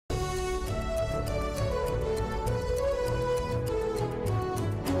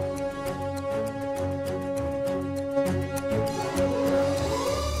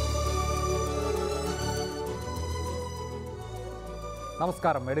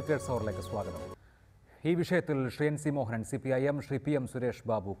നമസ്കാരം. എഡിറ്റേഴ്സ് അവറിലേക്ക് സ്വാഗതം. ഈ വിഷയത്തിൽ Shri N C Mohanan CPIM, Shri PM Suresh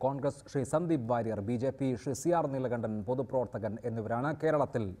Babu Congress, Shri Sandeep Warrier BJP, Shri CR Neelakantan പൊതുപ്രവർത്തകൻ എന്നിവരാണ്.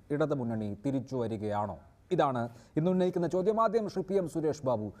 കേരളത്തിൽ ഇടതുമുന്നണി തിരിച്ചു വരികയാണോ? ഇതാണ് ഇന്ന് ഉന്നയിക്കുന്ന ചോദ്യം. ആദ്യം ശ്രീ PM സുരേഷ്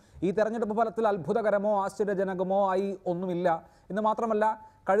ബാബു, ഈ തെരഞ്ഞെടുപ്പ് ഫലത്തിൽ അത്ഭുതകരമോ ആശ്ചര്യജനകമോ ആയി ഒന്നുമില്ല എന്ന് മാത്രമല്ല,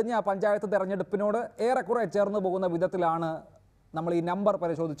 കഴിഞ്ഞ പഞ്ചായത്ത് തെരഞ്ഞെടുപ്പിനോട് ഏറെക്കുറെ ചേർന്ന് പോകുന്ന വിധത്തിലാണ് നമ്മൾ ഈ നമ്പർ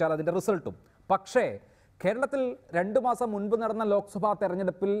പരിശോധിച്ചാൽ അതിൻ്റെ റിസൾട്ടും. പക്ഷേ കേരളത്തിൽ 2 മാസം മുൻപ് നടന്ന ലോക്സഭാ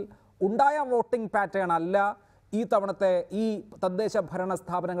തെരഞ്ഞെടുപ്പിൽ ഉണ്ടായ വോട്ടിംഗ് പാറ്റേൺ അല്ല ഈ തവണത്തെ ഈ തദ്ദേശ ഭരണ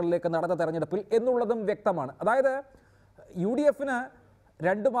സ്ഥാപനങ്ങളിലേക്ക് നടന്ന തെരഞ്ഞെടുപ്പിൽ എന്നുള്ളതും വ്യക്തമാണ്. അതായത് UDFന്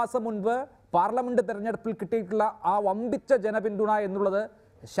 2 മാസം മുൻപ് പാർലമെന്റ് തെരഞ്ഞെടുപ്പിൽ കിട്ടിയിട്ടുള്ള ആ വമ്പിച്ച ജനപിന്തുണ എന്നുള്ളത്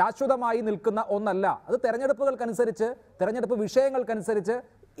ശാശ്വതമായി നിൽക്കുന്ന ഒന്നല്ല. അത് തെരഞ്ഞെടുപ്പുകൾക്കനുസരിച്ച്, തെരഞ്ഞെടുപ്പ് വിഷയങ്ങൾക്കനുസരിച്ച്,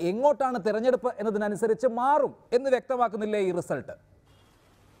 എങ്ങോട്ടാണ് തെരഞ്ഞെടുപ്പ് എന്നതിനനുസരിച്ച് മാറും എന്ന് വ്യക്തമാക്കുന്നില്ലേ ഈ റിസൾട്ട്?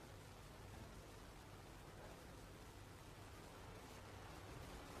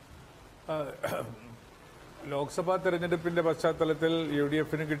 ലോക്സഭാ തെരഞ്ഞെടുപ്പിൻ്റെ പശ്ചാത്തലത്തിൽ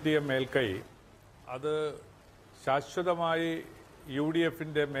UDFന് കിട്ടിയ മേൽക്കൈ അത് ശാശ്വതമായി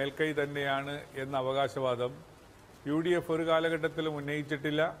UDFന്റെ മേൽക്കൈ തന്നെയാണ് എന്ന അവകാശവാദം UDF ഒരു കാലഘട്ടത്തിലും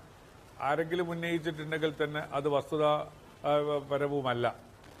ഉന്നയിച്ചിട്ടില്ല. ആരെങ്കിലും ഉന്നയിച്ചിട്ടുണ്ടെങ്കിൽ തന്നെ അത് വസ്തുതാപരവുമല്ല.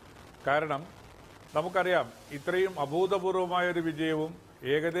 കാരണം നമുക്കറിയാം, ഇത്രയും അഭൂതപൂർവമായൊരു വിജയവും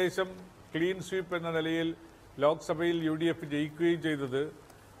ഏകദേശം ക്ലീൻ സ്വീപ്പ് എന്ന നിലയിൽ ലോക്സഭയിൽ UDF ജയിക്കുകയും ചെയ്തത്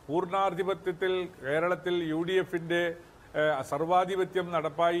പൂർണ്ണാധിപത്യത്തിൽ കേരളത്തിൽ UDFന്റെ സർവാധിപത്യം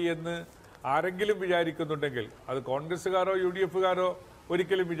നടപ്പായി എന്ന് ആരെങ്കിലും വിചാരിക്കുന്നുണ്ടെങ്കിൽ അത് കോൺഗ്രസ്സുകാരോ UDFകാരോ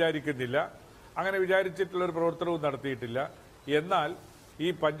ഒരിക്കലും വിചാരിക്കുന്നില്ല. അങ്ങനെ വിചാരിച്ചിട്ടുള്ളൊരു പ്രവർത്തനവും നടത്തിയിട്ടില്ല. എന്നാൽ ഈ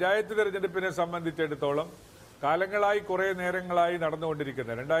പഞ്ചായത്ത് തെരഞ്ഞെടുപ്പിനെ സംബന്ധിച്ചിടത്തോളം കാലങ്ങളായി, കുറേ നേരങ്ങളായി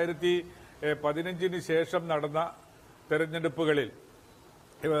നടന്നുകൊണ്ടിരിക്കുന്ന 2015 ശേഷം നടന്ന തെരഞ്ഞെടുപ്പുകളിൽ,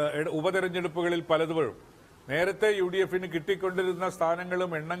 ഉപതെരഞ്ഞെടുപ്പുകളിൽ പലതും നേരത്തെ UDFന് കിട്ടിക്കൊണ്ടിരുന്ന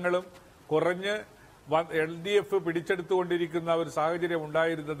സ്ഥാനങ്ങളും എണ്ണങ്ങളും കുറഞ്ഞ് LDF പിടിച്ചെടുത്തുകൊണ്ടിരിക്കുന്ന ഒരു സാഹചര്യം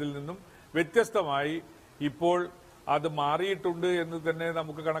ഉണ്ടായിരുന്നതിൽ നിന്നും വ്യത്യസ്തമായി ഇപ്പോൾ അത് മാറിയിട്ടുണ്ട് എന്ന് തന്നെ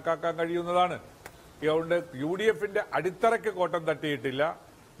നമുക്ക് കണക്കാക്കാൻ കഴിയുന്നതാണ്. അതുകൊണ്ട് UDFന്റെ അടിത്തറയ്ക്ക് കോട്ടം തട്ടിയിട്ടില്ല.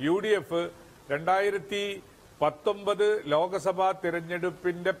 UDF 2019 ലോക്സഭാ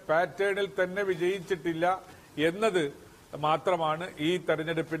തിരഞ്ഞെടുപ്പിന്റെ പാറ്റേണിൽ തന്നെ വിജയിച്ചിട്ടില്ല എന്നത് മാത്രമാണ് ഈ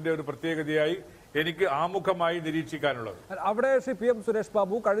തെരഞ്ഞെടുപ്പിന്റെ ഒരു പ്രത്യേകതയായി എനിക്ക് ആമുഖമായി നിരീക്ഷിക്കാനുള്ളത്. അവിടെ ശ്രീ PM സുരേഷ്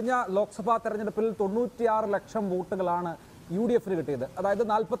ബാബു, കഴിഞ്ഞ ലോക്സഭാ തെരഞ്ഞെടുപ്പിൽ 96 ലക്ഷം വോട്ടുകളാണ് UDFന് കിട്ടിയത്. അതായത്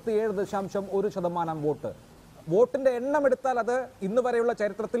 47.1% വോട്ട്. വോട്ടിന്റെ എണ്ണം എടുത്താൽ അത് ഇന്ന് വരെയുള്ള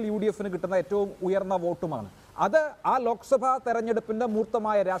ചരിത്രത്തിൽ UDFന് കിട്ടുന്ന ഏറ്റവും ഉയർന്ന വോട്ടുമാണ്. അത് ആ ലോക്സഭാ തെരഞ്ഞെടുപ്പിന്റെ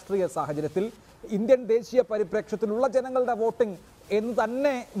മൂർത്തമായ രാഷ്ട്രീയ സാഹചര്യത്തിൽ ഇന്ത്യൻ ദേശീയ പരിപ്രേക്ഷ്യത്തിലുള്ള ജനങ്ങളുടെ വോട്ടിംഗ് എന്ന്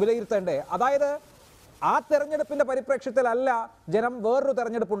തന്നെ വിലയിരുത്തേണ്ടേ? അതായത് ആ തെരഞ്ഞെടുപ്പിന്റെ പരിപ്രേക്ഷ്യത്തിലല്ല ജനം വേറൊരു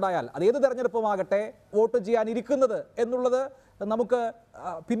തെരഞ്ഞെടുപ്പുണ്ടായാൽ, അത് ഏത് തെരഞ്ഞെടുപ്പുമാകട്ടെ, വോട്ട് ചെയ്യാനിരിക്കുന്നത് എന്നുള്ളത് നമുക്ക്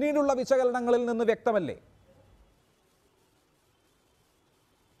പിന്നീടുള്ള വിശകലനങ്ങളിൽ നിന്ന് വ്യക്തമല്ലേ?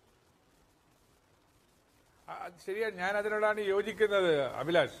 ശരിയാണ്, ഞാൻ അതിനോടാണ് യോജിക്കുന്നത്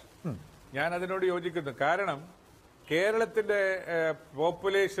അഭിലാഷ്. ഞാൻ അതിനോട് യോജിക്കുന്നു. കാരണം കേരളത്തിന്റെ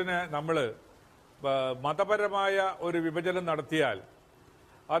പോപ്പുലേഷന് നമ്മൾ മതപരമായ ഒരു വിഭജനം നടത്തിയാൽ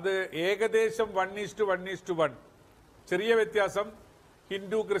അത് ഏകദേശം 1:1:1. ചെറിയ വ്യത്യാസം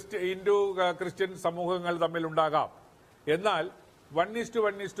ഹിന്ദു ക്രിസ്ത്യൻ സമൂഹങ്ങൾ തമ്മിലുണ്ടാകാം. എന്നാൽ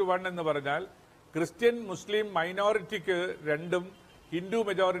 1:1:1 എന്ന് പറഞ്ഞാൽ ക്രിസ്ത്യൻ മുസ്ലിം മൈനോറിറ്റിക്ക് 2ഉം ഹിന്ദു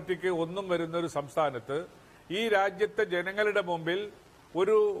മെജോറിറ്റിക്ക് 1ഉം വരുന്ന ഒരു സംസ്ഥാനത്ത് ഈ രാജ്യത്തെ ജനങ്ങളുടെ മുമ്പിൽ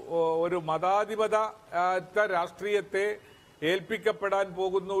ഒരു മതാധിപത രാഷ്ട്രീയത്തെ ഏൽപ്പിക്കപ്പെടാൻ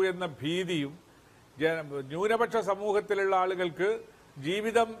പോകുന്നു എന്ന ഭീതിയും ന്യൂനപക്ഷ സമൂഹത്തിലുള്ള ആളുകൾക്ക്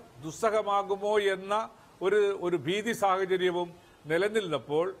ജീവിതം ദുസ്സഹമാകുമോ എന്ന ഒരു ഭീതി സാഹചര്യവും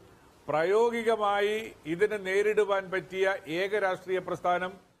നിലനിന്നപ്പോൾ പ്രായോഗികമായി ഇതിനെ നേരിടുവാൻ പറ്റിയ ഏക രാഷ്ട്രീയ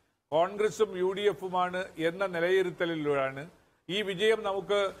പ്രസ്ഥാനം കോൺഗ്രസും UDFുമാണ് എന്ന നിലയിരുത്തലിലാണ് ഈ വിജയം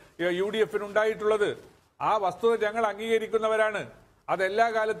നമുക്ക് UDFനുണ്ടായിട്ടുള്ളത്. ആ വസ്തുത ഞങ്ങൾ അംഗീകരിക്കുന്നവരാണ്. അതെല്ലാ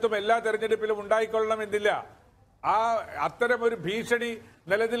കാലത്തും എല്ലാ തെരഞ്ഞെടുപ്പിലും ഉണ്ടായിക്കൊള്ളണമെന്നില്ല. അത്തരമൊരു ഭീഷണി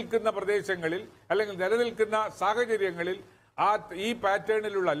നിലനിൽക്കുന്ന പ്രദേശങ്ങളിൽ അല്ലെങ്കിൽ നിലനിൽക്കുന്ന സാഹചര്യങ്ങളിൽ ഈ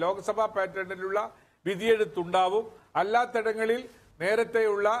പാറ്റേണിലുള്ള ലോക്സഭാ പാറ്റേണിലുള്ള വിധിയെഴുത്തുണ്ടാവും. അല്ലാത്തിടങ്ങളിൽ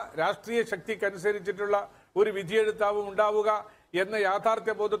നേരത്തെയുള്ള രാഷ്ട്രീയ ശക്തിക്കനുസരിച്ചിട്ടുള്ള ഒരു വിധിയെഴുത്താവും ഉണ്ടാവുക എന്ന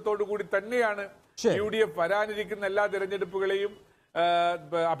യാഥാർത്ഥ്യ ബോധത്തോടു കൂടി തന്നെയാണ് UDF വരാനിരിക്കുന്ന എല്ലാ തെരഞ്ഞെടുപ്പുകളെയും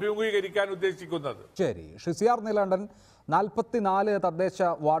അഭിമുഖീകരിക്കാൻ ഉദ്ദേശിക്കുന്നത്. ശരി, ശ്രീ CR നീലകണ്ഠൻ, 44 തദ്ദേശ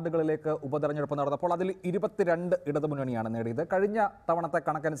വാർഡുകളിലേക്ക് ഉപതെരഞ്ഞെടുപ്പ് നടന്നപ്പോൾ അതിൽ 22 ഇടതുമുന്നണിയാണ് നേടിയത്. കഴിഞ്ഞ തവണത്തെ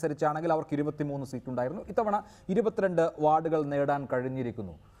കണക്കനുസരിച്ചാണെങ്കിൽ അവർക്ക് 23 സീറ്റ് ഉണ്ടായിരുന്നു. ഇത്തവണ 22 വാർഡുകൾ നേടാൻ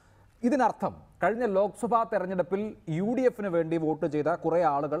കഴിഞ്ഞിരിക്കുന്നു. ഇതിനർത്ഥം കഴിഞ്ഞ ലോക്സഭാ തെരഞ്ഞെടുപ്പിൽ UDFന് വേണ്ടി വോട്ട് ചെയ്ത കുറേ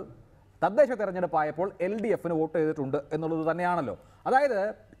ആളുകൾ തദ്ദേശ തെരഞ്ഞെടുപ്പായപ്പോൾ LDFന് വോട്ട് ചെയ്തിട്ടുണ്ട് എന്നുള്ളത് തന്നെയാണല്ലോ. അതായത്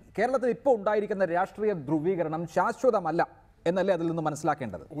കേരളത്തിൽ ഇപ്പോൾ ഉണ്ടായിരിക്കുന്ന രാഷ്ട്രീയ ധ്രുവീകരണം ശാശ്വതമല്ല എന്നല്ലേ അതിൽ നിന്ന്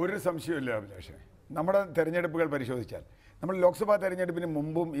മനസ്സിലാക്കേണ്ടത്? ഒരു സംശയമില്ല അഭിലാഷേ. നമ്മുടെ തെരഞ്ഞെടുപ്പുകൾ പരിശോധിച്ചാൽ നമ്മൾ ലോക്സഭാ തെരഞ്ഞെടുപ്പിന്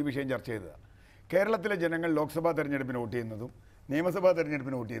മുമ്പും ഈ വിഷയം ചർച്ച ചെയ്തതാണ്. കേരളത്തിലെ ജനങ്ങൾ ലോക്സഭാ തെരഞ്ഞെടുപ്പിന് വോട്ട് ചെയ്യുന്നതും നിയമസഭാ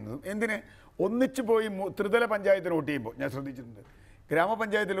തെരഞ്ഞെടുപ്പിന് വോട്ട് ചെയ്യുന്നതും എന്തിന് ഒന്നിച്ചു പോയി ത്രിതല പഞ്ചായത്തിന് വോട്ട് ചെയ്യുമ്പോൾ ഞാൻ ശ്രദ്ധിച്ചിട്ടുണ്ട്.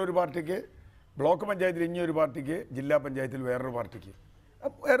 ഗ്രാമപഞ്ചായത്തിൽ ഒരു പാർട്ടിക്ക്, ബ്ലോക്ക് പഞ്ചായത്തിൽ ഇനിയൊരു പാർട്ടിക്ക്, ജില്ലാ പഞ്ചായത്തിൽ വേറൊരു പാർട്ടിക്ക്,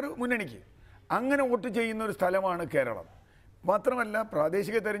 വേറൊരു മുന്നണിക്ക്, അങ്ങനെ വോട്ട് ചെയ്യുന്ന ഒരു സ്ഥലമാണ് കേരളം. മാത്രമല്ല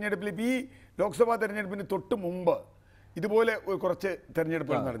പ്രാദേശിക തെരഞ്ഞെടുപ്പിൽ ഇപ്പോൾ ഈ ലോക്സഭാ തെരഞ്ഞെടുപ്പിന് തൊട്ട് മുമ്പ് ഇതുപോലെ കുറച്ച്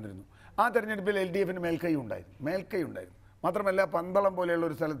തെരഞ്ഞെടുപ്പുകൾ നടന്നിരുന്നു. ആ തെരഞ്ഞെടുപ്പിൽ LDFന് മേൽക്കൈ ഉണ്ടായിരുന്നു. മാത്രമല്ല പന്തളം പോലെയുള്ള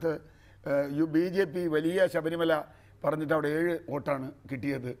ഒരു സ്ഥലത്ത് BJP വലിയ ശബരിമല പറഞ്ഞിട്ട് അവിടെ 7 വോട്ടാണ്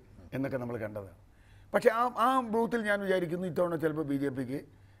കിട്ടിയത് എന്നൊക്കെ നമ്മൾ കണ്ടതാണ്. പക്ഷേ ആ ബൂത്തിൽ ഞാൻ വിചാരിക്കുന്നു ഇത്തവണ ചിലപ്പോൾ BJPക്ക്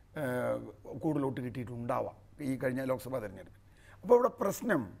കൂടുതൽ വോട്ട് കിട്ടിയിട്ടുണ്ടാവാം ഈ കഴിഞ്ഞ ലോക്സഭാ തെരഞ്ഞെടുപ്പിൽ. അപ്പോൾ ഇവിടെ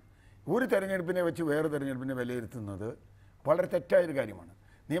പ്രശ്നം ഒരു തെരഞ്ഞെടുപ്പിനെ വെച്ച് വേറെ തെരഞ്ഞെടുപ്പിനെ വിലയിരുത്തുന്നത് വളരെ തെറ്റായൊരു കാര്യമാണ്.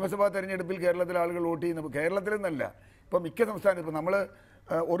 നിയമസഭാ തെരഞ്ഞെടുപ്പിൽ കേരളത്തിലെ ആളുകൾ വോട്ട് ചെയ്യുന്നത് കേരളത്തിലെന്നല്ല, ഇപ്പോൾ മിക്ക സംസ്ഥാനത്തും ഇപ്പോൾ നമ്മൾ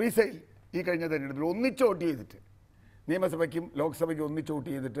ഒറീസയിൽ ഈ കഴിഞ്ഞ തെരഞ്ഞെടുപ്പിൽ ഒന്നിച്ച് വോട്ട് ചെയ്തിട്ട് നിയമസഭയ്ക്കും ലോക്സഭയ്ക്കും ഒന്നിച്ച് വോട്ട്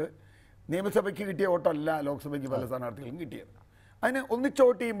ചെയ്തിട്ട് നിയമസഭയ്ക്ക് കിട്ടിയ വോട്ടല്ല ലോക്സഭയ്ക്ക് പല സ്ഥാനാർത്ഥികളും കിട്ടിയത്. അതിന് ഒന്നിച്ച്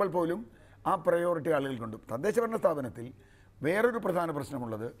വോട്ട് ചെയ്യുമ്പോൾ പോലും ആ പ്രയോറിറ്റി ആളുകൾക്കുണ്ട്. തദ്ദേശഭരണ സ്ഥാപനത്തിൽ വേറൊരു പ്രധാന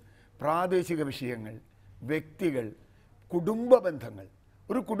പ്രശ്നമുള്ളത് പ്രാദേശിക വിഷയങ്ങൾ, വ്യക്തികൾ, കുടുംബ ബന്ധങ്ങൾ.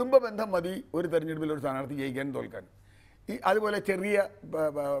 ഒരു കുടുംബ ബന്ധം മതി ഒരു തെരഞ്ഞെടുപ്പിൽ ഒരു സ്ഥാനാർത്ഥി ജയിക്കാനും തോൽക്കാനും. അതുപോലെ ചെറിയ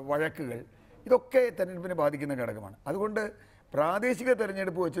വഴക്കുകൾ, ഇതൊക്കെ തെരഞ്ഞെടുപ്പിനെ ബാധിക്കുന്ന ഘടകമാണ്. അതുകൊണ്ട് പ്രാദേശിക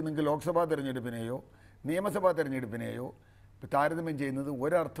തെരഞ്ഞെടുപ്പ് വെച്ച് നിങ്ങൾക്ക് ലോക്സഭാ തെരഞ്ഞെടുപ്പിനെയോ നിയമസഭാ തെരഞ്ഞെടുപ്പിനെയോ താരതമ്യം ചെയ്യുന്നത്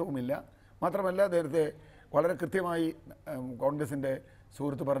ഒരർത്ഥവുമില്ല. മാത്രമല്ല നേരത്തെ വളരെ കൃത്യമായി കോൺഗ്രസിൻ്റെ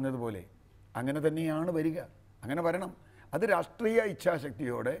സുഹൃത്ത് പറഞ്ഞതുപോലെ അങ്ങനെ തന്നെയാണ് വരിക, അങ്ങനെ വരണം. അത് രാഷ്ട്രീയ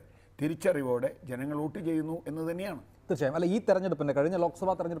ഇച്ഛാശക്തിയോടെ തിരിച്ചറിവോടെ ജനങ്ങൾ വോട്ട് ചെയ്യുന്നു എന്ന് തന്നെയാണ്. തീർച്ചയായും. അല്ല, ഈ തെരഞ്ഞെടുപ്പിൻ്റെ കഴിഞ്ഞ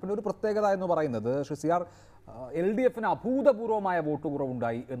ലോക്സഭാ തെരഞ്ഞെടുപ്പിൻ്റെ ഒരു പ്രത്യേകത എന്ന് പറയുന്നത് ശ്രീ CR, LDFന് അഭൂതപൂർവമായ വോട്ട്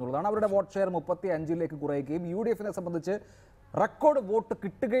കുറവുണ്ടായി എന്നുള്ളതാണ്. അവരുടെ വോട്ട് ഷെയർ 35-ലേക്ക് കുറയുകയും UDFനെ സംബന്ധിച്ച് റെക്കോർഡ് വോട്ട്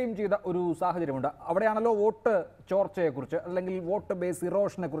കിട്ടുകയും ചെയ്ത ഒരു സാഹചര്യമുണ്ട്. അവിടെയാണല്ലോ വോട്ട് ചോർച്ചയെക്കുറിച്ച് അല്ലെങ്കിൽ വോട്ട് ബേസ്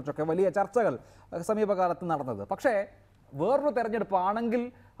ഇറോഷനെ കുറിച്ചൊക്കെ വലിയ ചർച്ചകൾ സമീപകാലത്ത് നടന്നത്. പക്ഷേ വേറൊരു തെരഞ്ഞെടുപ്പ് ആണെങ്കിൽ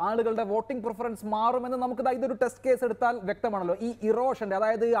ആളുകളുടെ വോട്ടിംഗ് പ്രിഫറൻസ് മാറുമെന്ന് നമുക്ക് ഇതൊരു ടെസ്റ്റ് കേസ് എടുത്താൽ വ്യക്തമാണല്ലോ. ഈ ഇറോഷൻ്റെ,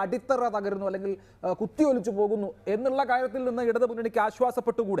 അതായത് അടിത്തറ തകരുന്നു അല്ലെങ്കിൽ കുത്തിയൊലിച്ചു പോകുന്നു എന്നുള്ള കാര്യത്തിൽ നിന്ന് ഇടത് മുന്നണിക്ക്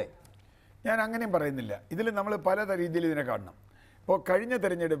ആശ്വാസപ്പെട്ടുകൂടെ? ഞാൻ അങ്ങനെയും പറയുന്നില്ല. ഇതിൽ നമ്മൾ പല രീതിയിൽ ഇതിനെ കാണണം. ഇപ്പോൾ കഴിഞ്ഞ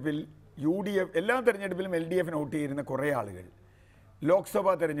തെരഞ്ഞെടുപ്പിൽ UDF, എല്ലാ തെരഞ്ഞെടുപ്പിലും LDFന് വോട്ട് ചെയ്യുന്ന കുറേ ആളുകൾ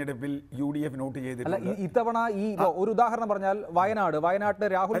ലോക്സഭാ തെരഞ്ഞെടുപ്പിൽ UDF നോട്ട് ചെയ്തിട്ടുണ്ട്. ഇത്തവണ ഈ ഒരു ഉദാഹരണം പറഞ്ഞാൽ വയനാട്ടിൽ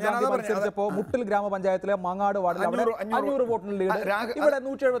രാഹുൽ ഗാന്ധി മത്സരിച്ചപ്പോൾ മുട്ടിൽ ഗ്രാമപഞ്ചായത്തിലെ മാങ്ങാട് വാർഡിൽ 500 വോട്ടിന് ലീഡ്, ഇവിടെ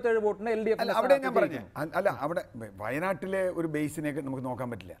 177 വോട്ടിന് LDF. അവിടെ ഞാൻ പറഞ്ഞു അവിടെ വയനാട്ടിലെ ഒരു ബേസിനെയൊക്കെ നമുക്ക് നോക്കാൻ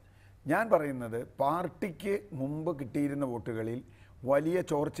പറ്റില്ല. ഞാൻ പറയുന്നത് പാർട്ടിക്ക് മുമ്പ് കിട്ടിയിരുന്ന വോട്ടുകളിൽ വലിയ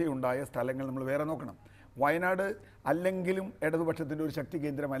ചോർച്ചയുണ്ടായ സ്ഥലങ്ങൾ നമ്മൾ വേറെ നോക്കണം. വയനാട് അല്ലെങ്കിലും ഇടതുപക്ഷത്തിൻ്റെ ഒരു ശക്തി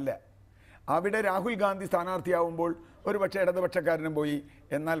കേന്ദ്രമല്ല. അവിടെ രാഹുൽ ഗാന്ധി സ്ഥാനാർത്ഥിയാവുമ്പോൾ ഒരു പക്ഷേ ഇടതുപക്ഷക്കാരനും പോയി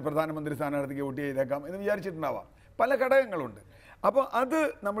എന്നാൽ പ്രധാനമന്ത്രി സ്ഥാനാർത്ഥിക്ക് വോട്ട് ചെയ്തേക്കാം എന്ന് വിചാരിച്ചിട്ടുണ്ടാവാം. പല ഘടകങ്ങളുണ്ട്. അപ്പോൾ അത്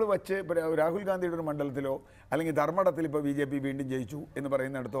നമ്മൾ വച്ച് രാഹുൽ ഗാന്ധിയുടെ ഒരു മണ്ഡലത്തിലോ അല്ലെങ്കിൽ ധർമ്മടത്തിൽ ഇപ്പോൾ BJP വീണ്ടും ജയിച്ചു എന്ന്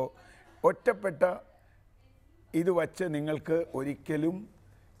പറയുന്നിടത്തോ ഒറ്റപ്പെട്ട ഇത് വച്ച് നിങ്ങൾക്ക് ഒരിക്കലും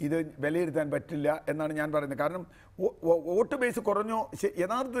ഇത് വിലയിരുത്താൻ പറ്റില്ല എന്നാണ് ഞാൻ പറയുന്നത്. കാരണം വോട്ട് ബേസ് കുറഞ്ഞോ,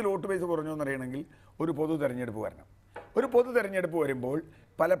 യഥാർത്ഥത്തിൽ വോട്ട് ബേസ് കുറഞ്ഞോ എന്നറിയണമെങ്കിൽ ഒരു പൊതു തെരഞ്ഞെടുപ്പ് വരണം. ഒരു പൊതു തെരഞ്ഞെടുപ്പ് വരുമ്പോൾ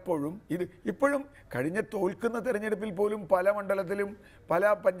പലപ്പോഴും ഇപ്പോഴും കഴിഞ്ഞ തോൽക്കുന്ന തെരഞ്ഞെടുപ്പിൽ പോലും പല മണ്ഡലത്തിലും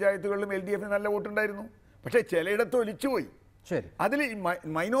പല പഞ്ചായത്തുകളിലും LDFന് നല്ല വോട്ടുണ്ടായിരുന്നു. പക്ഷേ ചിലയിടത്ത് ഒലിച്ചുപോയി. ശരി, അതിൽ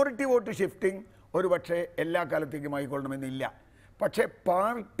മൈനോറിറ്റി വോട്ട് ഷിഫ്റ്റിംഗ് ഒരു പക്ഷേ എല്ലാ കാലത്തേക്കും ആയിക്കൊള്ളണമെന്നില്ല. പക്ഷേ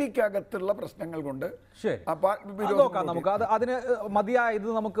പാർട്ടിക്കകത്തുള്ള പ്രശ്നങ്ങൾ കൊണ്ട് നോക്കാം നമുക്ക്. അതിന് മതിയായ ഇത്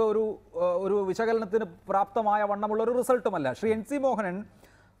നമുക്ക് ഒരു വിശകലനത്തിന് പ്രാപ്തമായ വണ്ണമുള്ള ഒരു റിസൾട്ടുമല്ല. ശ്രീ NC മോഹനൻ,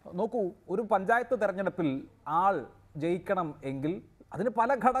 നോക്കൂ, ഒരു പഞ്ചായത്ത് തെരഞ്ഞെടുപ്പിൽ ആൾ ജയിക്കണം എങ്കിൽ അതിന് പല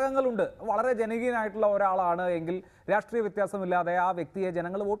ഘടകങ്ങളുണ്ട്. വളരെ ജനകീയനായിട്ടുള്ള ഒരാളാണ് എങ്കിൽ രാഷ്ട്രീയ വ്യത്യാസമില്ലാതെ ആ വ്യക്തിയെ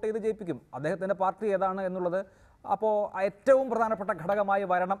ജനങ്ങൾ വോട്ട് ചെയ്ത് ജയിപ്പിക്കും. അദ്ദേഹത്തിൻ്റെ പാർട്ടി ഏതാണ് എന്നുള്ളത് അപ്പോൾ ഏറ്റവും പ്രധാനപ്പെട്ട ഘടകമായി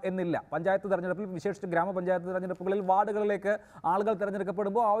വരണം എന്നില്ല. പഞ്ചായത്ത് തെരഞ്ഞെടുപ്പിൽ, വിശേഷിച്ച് ഗ്രാമപഞ്ചായത്ത് തെരഞ്ഞെടുപ്പുകളിൽ വാർഡുകളിലേക്ക് ആളുകൾ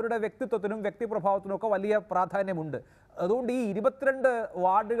തിരഞ്ഞെടുക്കപ്പെടുമ്പോൾ അവരുടെ വ്യക്തിത്വത്തിനും വ്യക്തിപ്രഭാവത്തിനും ഒക്കെ വലിയ പ്രാധാന്യമുണ്ട്. അതുകൊണ്ട് ഈ 22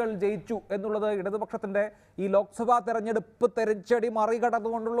 വാർഡുകൾ ജയിച്ചു എന്നുള്ളത് ഇടതുപക്ഷത്തിൻ്റെ ഈ ലോക്സഭാ തെരഞ്ഞെടുപ്പ് തെരഞ്ഞെടി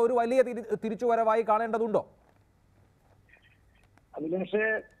മറികടന്നുകൊണ്ടുള്ള ഒരു വലിയ തിരിച്ചുവരവായി കാണേണ്ടതുണ്ടോ? അതിനുശേ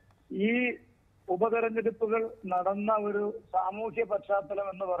ഈ ഉപതെരഞ്ഞെടുപ്പുകൾ നടന്ന ഒരു സാമൂഹ്യ പശ്ചാത്തലം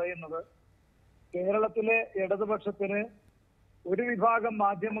എന്ന് പറയുന്നത് കേരളത്തിലെ ഇടതുപക്ഷത്തിന് ഒരു വിഭാഗം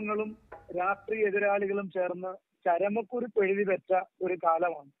മാധ്യമങ്ങളും രാഷ്ട്രീയ എതിരാളികളും ചേർന്ന് ചരമക്കുറിപ്പ് എഴുതി വെച്ച ഒരു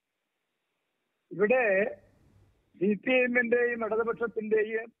കാലമാണ്. ഇവിടെ CPIMന്റെയും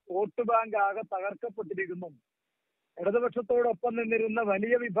ഇടതുപക്ഷത്തിന്റെയും വോട്ട് ബാങ്ക് ആകെ തകർക്കപ്പെട്ടിരിക്കുന്നു. ഇടതുപക്ഷത്തോടൊപ്പം നിന്നിരുന്ന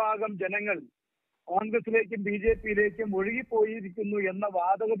വലിയ വിഭാഗം ജനങ്ങൾ കോൺഗ്രസിലേക്കും BJP-യിലേക്കും ഒഴുകിപ്പോയിരിക്കുന്നു എന്ന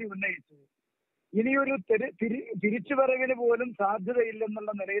വാദഗതി ഉന്നയിച്ചു ഇനിയൊരു തിരിച്ചുവരവിന് പോലും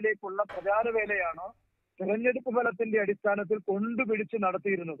സാധ്യതയില്ലെന്നുള്ള നിലയിലേക്കുള്ള പ്രചാരവേലയാണ് തെരഞ്ഞെടുപ്പ് ഫലത്തിന്റെ അടിസ്ഥാനത്തിൽ കൊണ്ടുപിടിച്ച്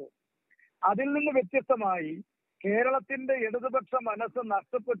നടത്തിയിരുന്നത്. അതിൽ നിന്ന് വ്യത്യസ്തമായി കേരളത്തിന്റെ ഇടതുപക്ഷ മനസ്സ്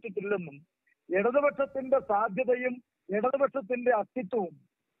നഷ്ടപ്പെട്ടിട്ടില്ലെന്നും ഇടതുപക്ഷത്തിന്റെ സാധ്യതയും ഇടതുപക്ഷത്തിന്റെ അസ്തിത്വവും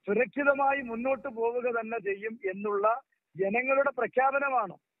സുരക്ഷിതമായി മുന്നോട്ട് പോവുക തന്നെ ചെയ്യും എന്നുള്ള ജനങ്ങളുടെ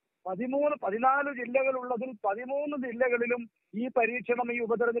പ്രഖ്യാപനമാണ്. 14 ജില്ലകളുള്ളതിൽ 13 ജില്ലകളിലും ഈ പരീക്ഷണം ഈ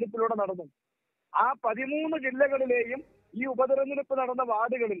ഉപതെരഞ്ഞെടുപ്പിലൂടെ നടന്നു. ആ 13 ജില്ലകളിലെയും ഈ ഉപതെരഞ്ഞെടുപ്പ് നടന്ന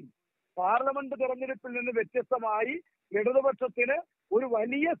വാർഡുകളിൽ പാർലമെന്റ് തെരഞ്ഞെടുപ്പിൽ നിന്ന് വ്യത്യസ്തമായി ഇടതുപക്ഷത്തിന് ഒരു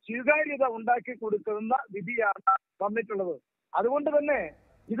വലിയ സ്വീകാര്യത ഉണ്ടാക്കി കൊടുക്കുന്ന വിധിയാണ് വന്നിട്ടുള്ളത്. അതുകൊണ്ട് തന്നെ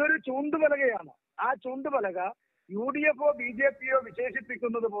ഇതൊരു ചൂണ്ടുപലകയാണ്. ആ ചൂണ്ടുപലക UDF-ഓ BJP-യോ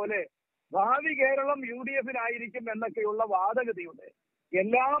വിശേഷിപ്പിക്കുന്നത് പോലെ ഭാവി കേരളം UDF-നായിരിക്കും എന്നൊക്കെയുള്ള വാദഗതിയുണ്ട്.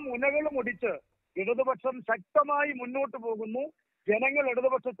 എല്ലാ മുനകളും ഒടിച്ച് ഇടതുപക്ഷം ശക്തമായി മുന്നോട്ട് പോകുന്നു, ജനങ്ങൾ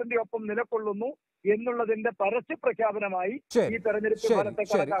ഇടതുപക്ഷത്തിന്റെ ഒപ്പം നിലകൊള്ളുന്നു എന്നുള്ളതിന്റെ പരസ്യ പ്രഖ്യാപനമായി ഈ തെരഞ്ഞെടുപ്പ്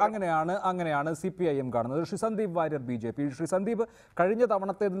അങ്ങനെയാണ് CPIM കാണുന്നത്. ശ്രീ സന്ദീപ് വാര്യർ BJP. ശ്രീ സന്ദീപ്, കഴിഞ്ഞ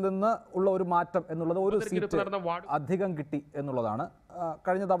തവണത്തേതിൽ നിന്ന് ഉള്ള ഒരു മാറ്റം എന്നുള്ളത് ഒരു സീറ്റ് അധികം കിട്ടി എന്നുള്ളതാണ്.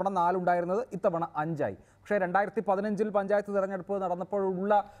 കഴിഞ്ഞ തവണ 4 ഉണ്ടായിരുന്നത് ഇത്തവണ 5 ആയി. പക്ഷേ 2015-ൽ പഞ്ചായത്ത് തെരഞ്ഞെടുപ്പ്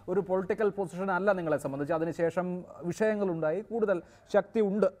നടന്നപ്പോഴുള്ള ഒരു പൊളിറ്റിക്കൽ പൊസിഷൻ അല്ല നിങ്ങളെ സംബന്ധിച്ച്. അതിനുശേഷം വിഷയങ്ങളുണ്ടായി, കൂടുതൽ ശക്തി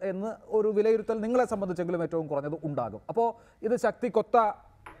ഉണ്ട് എന്ന് ഒരു വിലയിരുത്തൽ നിങ്ങളെ സംബന്ധിച്ചെങ്കിലും ഏറ്റവും കുറഞ്ഞത് ഉണ്ടാകും. അപ്പോൾ ഇത് ശക്തിക്കൊത്ത,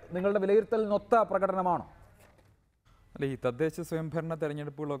 നിങ്ങളുടെ വിലയിരുത്തലിനൊത്ത പ്രകടനമാണോ? അല്ല, ഈ തദ്ദേശ സ്വയംഭരണ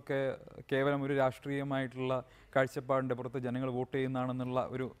തെരഞ്ഞെടുപ്പുകളൊക്കെ കേവലം ഒരു രാഷ്ട്രീയമായിട്ടുള്ള കാഴ്ചപ്പാടിൻ്റെ പുറത്ത് ജനങ്ങൾ വോട്ട് ചെയ്യുന്നതാണെന്നുള്ള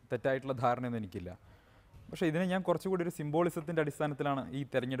ഒരു തെറ്റായിട്ടുള്ള ധാരണയൊന്നും എനിക്കില്ല. പക്ഷേ ഇതിനെ ഞാൻ കുറച്ചുകൂടി ഒരു സിംബോളിസത്തിൻ്റെ അടിസ്ഥാനത്തിലാണ് ഈ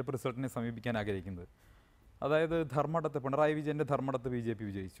തെരഞ്ഞെടുപ്പ് റിസൾട്ടിനെ സമീപിക്കാൻ ആഗ്രഹിക്കുന്നത്. അതായത് ധർമ്മടത്ത്, പിണറായി വിജയൻ്റെ ധർമ്മടത്ത് BJP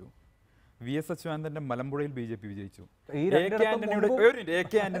വിജയിച്ചു, VS അച്യുതാനന്ദൻ്റെ മലമ്പുഴയിൽ BJP വിജയിച്ചു,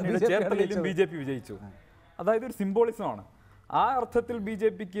 AK ആന്റണിയുടെ ചേർത്തലയിലും BJP വിജയിച്ചു. അതായത് ഒരു സിംബോളിസമാണ്. ആ അർത്ഥത്തിൽ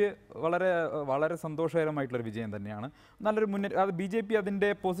BJPക്ക് വളരെ വളരെ സന്തോഷകരമായിട്ടുള്ളൊരു വിജയം തന്നെയാണ്. നല്ലൊരു അത് BJP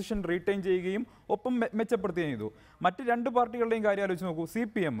അതിൻ്റെ പൊസിഷൻ റീറ്റെയിൻ ചെയ്യുകയും ഒപ്പം മെച്ചപ്പെടുത്തുകയും ചെയ്തു. മറ്റ് 2 പാർട്ടികളുടെയും കാര്യം ആലോചിച്ച് നോക്കൂ.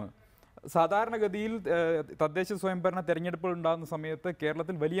 CPM സാധാരണഗതിയിൽ തദ്ദേശ സ്വയംഭരണ തെരഞ്ഞെടുപ്പുകൾ ഉണ്ടാകുന്ന സമയത്ത്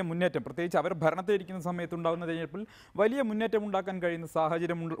കേരളത്തിൽ വലിയ മുന്നേറ്റം, പ്രത്യേകിച്ച് അവർ ഭരണത്തിലിരിക്കുന്ന സമയത്ത് ഉണ്ടാകുന്ന തെരഞ്ഞെടുപ്പിൽ വലിയ മുന്നേറ്റം ഉണ്ടാക്കാൻ കഴിയുന്ന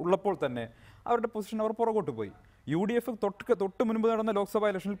സാഹചര്യം ഉള്ളപ്പോൾ തന്നെ അവരുടെ പൊസിഷൻ അവർ പുറകോട്ട് പോയി. UDF തൊട്ട് മുൻപ് നടന്ന ലോക്സഭാ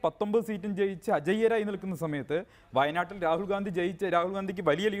ഇലക്ഷനിൽ 19 സീറ്റും ജയിച്ച് അജയ്യരായി നിൽക്കുന്ന സമയത്ത് വയനാട്ടിൽ രാഹുൽ ഗാന്ധിക്ക്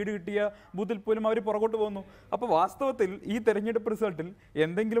വലിയ ലീഡ് കിട്ടിയ ബൂത്തിൽ പോലും അവർ പുറകോട്ട് പോകുന്നു. അപ്പോൾ വാസ്തവത്തിൽ ഈ തെരഞ്ഞെടുപ്പ് റിസൾട്ടിൽ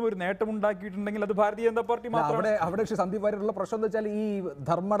എന്തെങ്കിലും ഒരു നേട്ടം ഉണ്ടാക്കിയിട്ടുണ്ടെങ്കിൽ അത് ഭാരതീയ ജനതാ പാർട്ടി മാത്രമാണ്. അവിടെ സന്ദീപ് വാര്യരുള്ള പ്രശ്നം എന്ന് വെച്ചാൽ ഈ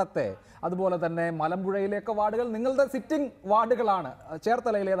ധർമ്മടത്തെ, അതുപോലെ തന്നെ മലമ്പുഴയിലെയൊക്കെ വാർഡുകൾ നിങ്ങളുടെ സിറ്റിംഗ് വാർഡുകളാണ്.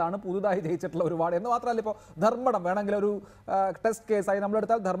 ചേർത്തലയിലേതാണ് പുതുതായി ജയിച്ചിട്ടുള്ള ഒരു വാർഡ് എന്ന് മാത്രമല്ല, ഇപ്പോൾ ധർമ്മടം വേണമെങ്കിൽ ഒരു ടെസ്റ്റ് കേസായി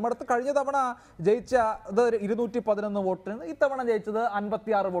നമ്മളെടുത്താൽ ധർമ്മടത്ത് കഴിഞ്ഞ തവണ ജയിച്ചത് 211 വോട്ടിന്, ഇത്തവണ ജയിച്ചത്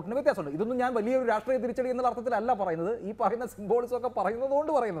 56 വോട്ടിന് വ്യത്യാസമുണ്ട്. ഇതൊന്നും ഞാൻ വലിയൊരു രാഷ്ട്രീയ തിരിച്ചടി എന്നുള്ള അർത്ഥത്തിലല്ല പറയുന്നത്, ഈ പറയുന്ന സിംബോളിസം ഒക്കെ പറയുന്നത്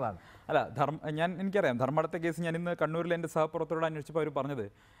കൊണ്ട് പറയുന്നതാണ്. അല്ല, എനിക്കറിയാം ധർമ്മടത്തെ കേസ്. ഞാൻ ഇന്ന് കണ്ണൂരിലെ എൻ്റെ സഹപ്രവർത്തകരോട് അന്വേഷിച്ചപ്പോൾ അവർ പറഞ്ഞത്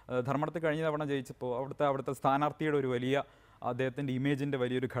ധർമ്മടത്ത് കഴിഞ്ഞ തവണ ജയിച്ചപ്പോൾ അവിടുത്തെ സ്ഥാനാർത്ഥിയുടെ ഒരു വലിയ അദ്ദേഹത്തിൻ്റെ ഇമേജിൻ്റെ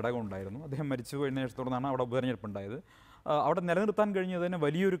വലിയൊരു ഘടകം ഉണ്ടായിരുന്നു. അദ്ദേഹം മരിച്ചു കഴിഞ്ഞ തുടർന്നാണ് അവിടെ ഉപതെരഞ്ഞെടുപ്പ് ഉണ്ടായത്. അവിടെ നിലനിർത്താൻ കഴിഞ്ഞത് തന്നെ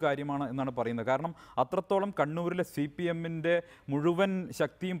വലിയൊരു കാര്യമാണ് എന്നാണ് പറയുന്നത്. കാരണം അത്രത്തോളം കണ്ണൂരിലെ CPM-ൻ്റെ മുഴുവൻ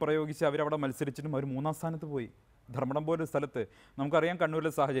ശക്തിയും പ്രയോഗിച്ച് അവരവിടെ മത്സരിച്ചിട്ടും അവർ 3-ാം സ്ഥാനത്ത് പോയി. ധർമ്മടം പോലൊരു സ്ഥലത്ത് നമുക്കറിയാം കണ്ണൂരിലെ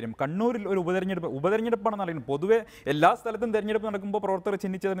സാഹചര്യം. കണ്ണൂരിൽ ഒരു ഉപതെരഞ്ഞെടുപ്പാണെന്ന് അറിയുന്നത്. പൊതുവെ എല്ലാ സ്ഥലത്തും തെരഞ്ഞെടുപ്പ് നടക്കുമ്പോൾ പ്രവർത്തകർ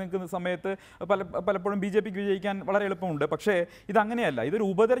ചിഹ്നിച്ച് നിൽക്കുന്ന സമയത്ത് പലപ്പോഴും BJPക്ക് വിജയിക്കാൻ വളരെ എളുപ്പമുണ്ട്. പക്ഷേ ഇതങ്ങനെയല്ല. ഇതൊരു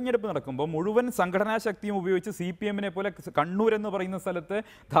ഉപതെരഞ്ഞെടുപ്പ് നടക്കുമ്പോൾ മുഴുവൻ സംഘടനാ ശക്തിയും ഉപയോഗിച്ച് CPM-നെ പോലെ കണ്ണൂർ എന്ന് പറയുന്ന സ്ഥലത്ത്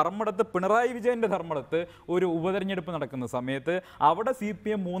ധർമ്മടത്ത്, പിണറായി വിജയൻ്റെ ധർമ്മടത്ത് ഒരു ഉപതെരഞ്ഞെടുപ്പ് നടക്കുന്ന സമയത്ത് അവിടെ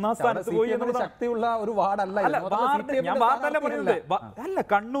CPM 3-ാം സ്ഥാനത്ത് പോയി എന്നുള്ളത് ശക്തിയുള്ള ഒരു വാർഡല്ല. ഞാൻ വാർഡല്ല പറയുന്നത്. അല്ല,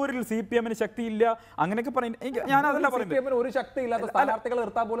 കണ്ണൂരിൽ CPM-ന് ശക്തിയില്ല അങ്ങനെയൊക്കെ പറയുന്നത്. ഞാനതല്ല പറയുന്നത്. ഒരു ശക്തിയില്ലാത്ത സ്ഥാനാർത്ഥികളെ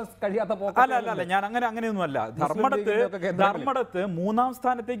നിർത്താൻ പോലും കഴിയാത്ത. അല്ല, ഞാൻ അങ്ങനെയൊന്നുമല്ല. ധർമ്മടത്ത് 3-ാം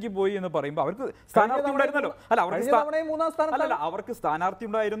സ്ഥാനത്തേക്ക് പോയി എന്ന് പറയുമ്പോൾ അവർക്ക് സ്ഥാനാർത്ഥി ഉണ്ടായിരുന്നല്ലോ. അവർക്ക് സ്ഥാനാർത്ഥി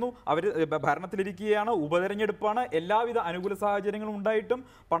ഉണ്ടായിരുന്നു. അവർ ഭരണത്തിലിരിക്കുകയാണ്, ഉപതെരഞ്ഞെടുപ്പാണ്. എല്ലാവിധ അനുകൂല സാഹചര്യങ്ങളും ഉണ്ടായിട്ടും,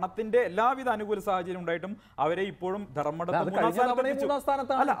 പണത്തിന്റെ എല്ലാവിധ അനുകൂല സാഹചര്യം ഉണ്ടായിട്ടും അവരെ ഇപ്പോഴും ധർമ്മടത്ത്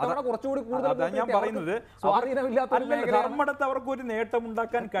ഞാൻ പറയുന്നത്. ധർമ്മടത്ത് അവർക്ക് ഒരു നേട്ടം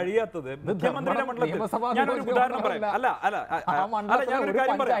ഉണ്ടാക്കാൻ കഴിയാത്തത് മുഖ്യമന്ത്രിയുടെ മണ്ഡലത്തിൽ. ഞാനൊരു ഉദാഹരണം പറയാം. ഞാനൊരു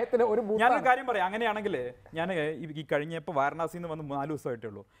കാര്യം പറയാം. അങ്ങനെയാണെങ്കിൽ ഞാൻ ഈ കഴിഞ്ഞപ്പോൾ വാരണാസിയിൽ നിന്ന് വന്ന് 4 ദിവസമായിട്ടേ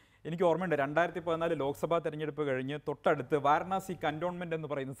ഉള്ളൂ. എനിക്ക് ഓർമ്മയുണ്ട് 2014 ലോക്സഭാ തെരഞ്ഞെടുപ്പ് കഴിഞ്ഞ് തൊട്ടടുത്ത് വാരണാസി കന്റോൺമെന്റ് എന്ന്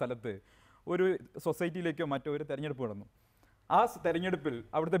പറയുന്ന സ്ഥലത്ത് ഒരു സൊസൈറ്റിയിലേക്കോ മറ്റോ ഒരു തെരഞ്ഞെടുപ്പ് നടന്നു. ആ തെരഞ്ഞെടുപ്പിൽ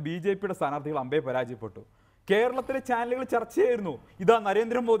അവിടുത്തെ BJPയുടെ സ്ഥാനാർത്ഥികൾ അമ്പേ പരാജയപ്പെട്ടു. കേരളത്തിലെ ചാനലുകൾ ചർച്ചയായിരുന്നു. ഇതാ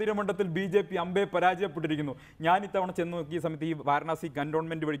നരേന്ദ്രമോദിയുടെ മണ്ഡലത്തിൽ BJP അമ്പെ പരാജയപ്പെട്ടിരിക്കുന്നു. ഞാൻ ഇത്തവണ ചെന്ന് നോക്കിയ സമയത്ത് ഈ വാരണാസി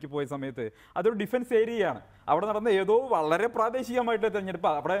കന്റോൺമെന്റ് വഴിക്ക് പോയ സമയത്ത് അതൊരു ഡിഫൻസ് ഏരിയയാണ്. അവിടെ നടന്ന ഏതോ വളരെ പ്രാദേശികമായിട്ടുള്ള തെരഞ്ഞെടുപ്പ്.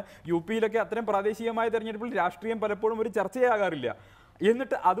 അവിടെ UP-യിലൊക്കെ അത്തരം പ്രാദേശികമായ തെരഞ്ഞെടുപ്പിൽ രാഷ്ട്രീയം പലപ്പോഴും ഒരു ചർച്ചയാകാറില്ല.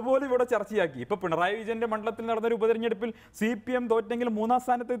 എന്നിട്ട് അതുപോലെ ഇവിടെ ചർച്ചയാക്കി. ഇപ്പൊ പിണറായി വിജയന്റെ മണ്ഡലത്തിൽ നടന്നൊരു ഉപതെരഞ്ഞെടുപ്പിൽ CPM തോറ്റെങ്കിൽ 3-ാം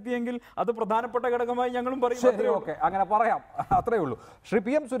സ്ഥാനത്ത് എത്തിയെങ്കിൽ അത് പ്രധാനപ്പെട്ട ഘടകമായി ഞങ്ങളും പറയും. അങ്ങനെ പറയാം, അത്രേ ഉള്ളൂ. ശ്രീ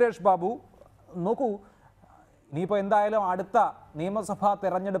PM സുരേഷ് ബാബു, നോക്കൂ, ഇനിയിപ്പോൾ എന്തായാലും അടുത്ത നിയമസഭാ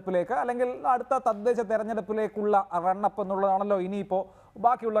തെരഞ്ഞെടുപ്പിലേക്ക് അല്ലെങ്കിൽ അടുത്ത തദ്ദേശ തെരഞ്ഞെടുപ്പിലേക്കുള്ള റണ്ണപ്പ് എന്നുള്ളതാണല്ലോ ഇനിയിപ്പോൾ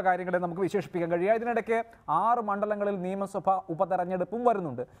ബാക്കിയുള്ള കാര്യങ്ങളെ നമുക്ക് വിശേഷിപ്പിക്കാൻ കഴിയുക. ഇതിനിടയ്ക്ക് 6 മണ്ഡലങ്ങളിൽ നിയമസഭാ ഉപതെരഞ്ഞെടുപ്പും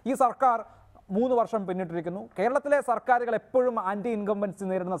വരുന്നുണ്ട്. ഈ സർക്കാർ 3 വർഷം പിന്നിട്ടിരിക്കുന്നു. കേരളത്തിലെ സർക്കാരുകൾ എപ്പോഴും ആൻറ്റി ഇൻകംബൻസി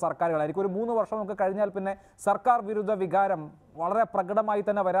നേരിടുന്ന സർക്കാരുകളായിരിക്കും. ഒരു 3 വർഷമൊക്കെ കഴിഞ്ഞാൽ പിന്നെ സർക്കാർ വിരുദ്ധ വികാരം വളരെ പ്രകടമായി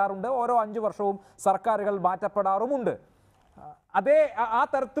തന്നെ വരാറുണ്ട്. ഓരോ 5 വർഷവും സർക്കാരുകൾ മാറ്റപ്പെടാറുമുണ്ട്. ആ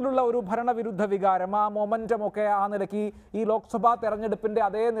തരത്തിലുള്ള ഒരു ഭരണവിരുദ്ധ വികാരം, ആ മൊമെന്റം ഒക്കെ ആ നിലയ്ക്ക് ഈ ലോക്സഭാ തെരഞ്ഞെടുപ്പിന്റെ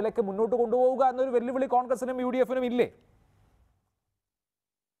അതേ നിലയ്ക്ക് മുന്നോട്ട് കൊണ്ടുപോവുക എന്നൊരു വെല്ലുവിളി കോൺഗ്രസിനും UDF-നും ഇല്ലേ?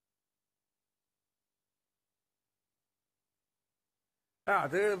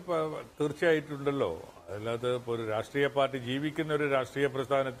 അത് തീർച്ചയായിട്ടുണ്ടല്ലോ. അല്ലാതെ ഇപ്പോൾ ഒരു രാഷ്ട്രീയ പാർട്ടി ജീവിക്കുന്ന ഒരു രാഷ്ട്രീയ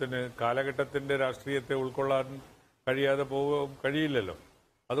പ്രസ്ഥാനത്തിന് കാലഘട്ടത്തിന്റെ രാഷ്ട്രീയത്തെ ഉൾക്കൊള്ളാൻ കഴിയാതെ കഴിയില്ലല്ലോ.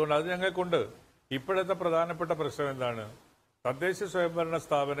 അതുകൊണ്ട് അത് ഞങ്ങൾക്കുണ്ട്. ഇപ്പോഴത്തെ പ്രധാനപ്പെട്ട പ്രശ്നം എന്താണ്? തദ്ദേശ സ്വയംഭരണ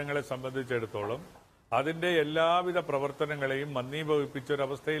സ്ഥാപനങ്ങളെ സംബന്ധിച്ചിടത്തോളം അതിന്റെ എല്ലാവിധ പ്രവർത്തനങ്ങളെയും മന്ദീഭവിപ്പിച്ച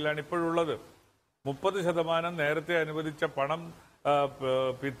ഒരവസ്ഥയിലാണ് ഇപ്പോഴുള്ളത്. 30% നേരത്തെ അനുവദിച്ച പണം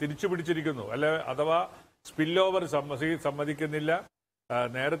തിരിച്ചു പിടിച്ചിരിക്കുന്നു. അഥവാ സ്പിൽ ഓവർ സമ്മതിക്കുന്നില്ല.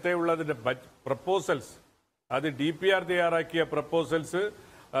 നേരത്തെ ഉള്ളതിന്റെ പ്രപ്പോസൽസ്, അത് DPR തയ്യാറാക്കിയ പ്രപ്പോസൽസ്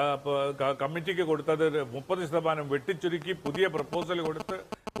കമ്മിറ്റിക്ക് കൊടുത്തത് 30% വെട്ടിച്ചുരുക്കി പുതിയ പ്രപ്പോസൽ കൊടുത്ത്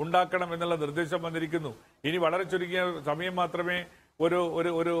ഉണ്ടാക്കണം എന്നുള്ള നിർദ്ദേശം വന്നിരിക്കുന്നു. ഇനി വളരെ ചുരുങ്ങിയ സമയം മാത്രമേ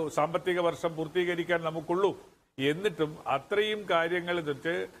ഒരു സാമ്പത്തിക വർഷം പൂർത്തീകരിക്കാൻ നമുക്കുള്ളൂ. എന്നിട്ടും അത്രയും കാര്യങ്ങൾ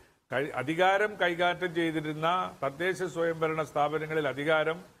വെച്ച് അധികാരം കൈകാര്യം ചെയ്തിരുന്ന തദ്ദേശ സ്വയംഭരണ സ്ഥാപനങ്ങളിൽ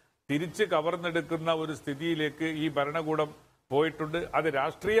അധികാരം തിരിച്ച് കവർന്നെടുക്കുന്ന ഒരു സ്ഥിതിയിലേക്ക് ഈ ഭരണകൂടം പോയിട്ടുണ്ട്. അത്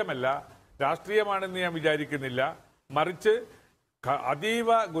രാഷ്ട്രീയമാണെന്ന് ഞാൻ വിചാരിക്കുന്നില്ല. മറിച്ച് അതീവ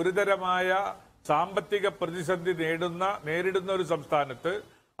ഗുരുതരമായ സാമ്പത്തിക പ്രതിസന്ധി നേരിടുന്ന ഒരു സംസ്ഥാനത്ത്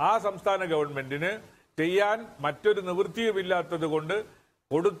ആ സംസ്ഥാന ഗവൺമെന്റിന് ചെയ്യാൻ മറ്റൊരു നിവൃത്തിയുമില്ലാത്തത് കൊണ്ട്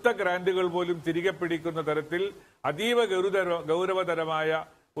കൊടുത്ത ഗ്രാന്റുകൾ പോലും തിരികെ പിടിക്കുന്ന തരത്തിൽ അതീവ ഗൗരവതരമായ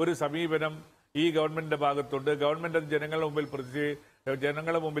ഒരു സമീപനം ഈ ഗവൺമെന്റിന്റെ ഭാഗത്തുണ്ട്. ഗവൺമെന്റ് അത്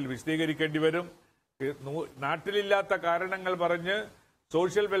ജനങ്ങളുടെ മുമ്പിൽ വിശദീകരിക്കേണ്ടി വരും. നാട്ടിലില്ലാത്ത കാരണങ്ങൾ പറഞ്ഞ്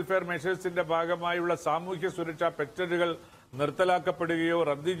സോഷ്യൽ വെൽഫെയർ മെഷേഴ്സിന്റെ ഭാഗമായുള്ള സാമൂഹ്യ സുരക്ഷാ പെറ്റലുകൾ നിർത്തലാക്കപ്പെടുകയോ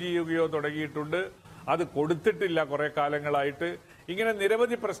റദ്ദു ചെയ്യുകയോ തുടങ്ങിയിട്ടുണ്ട്. അത് കൊടുത്തിട്ടില്ല കുറെ കാലങ്ങളായിട്ട്. ഇങ്ങനെ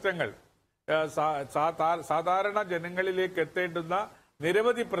നിരവധി പ്രശ്നങ്ങൾ, സാധാരണ ജനങ്ങളിലേക്ക് എത്തേണ്ടുന്ന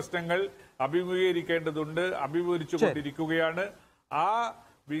നിരവധി പ്രശ്നങ്ങൾ അഭിമുഖീകരിച്ചുകൊണ്ടിരിക്കുകയാണ്.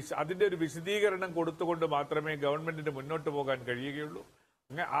 അതിന്റെ ഒരു വിശദീകരണം കൊടുത്തുകൊണ്ട് മാത്രമേ ഗവൺമെന്റിന് മുന്നോട്ട് പോകാൻ കഴിയുകയുള്ളൂ.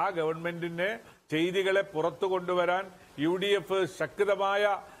 ആ ഗവൺമെന്റിന്റെ ചെയ്തികളെ പുറത്തു കൊണ്ടുവരാൻ UDF ശക്തമായ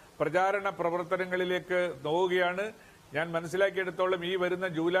പ്രചാരണ പ്രവർത്തനങ്ങളിലേക്ക് നോവുകയാണ്. ഞാൻ മനസ്സിലാക്കിയെടുത്തോളം ഈ വരുന്ന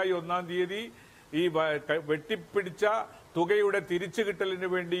ജൂലൈ 1-ാം തീയതി ഈ വെട്ടിപ്പിടിച്ച തുകയുടെ തിരിച്ചു കിട്ടലിന്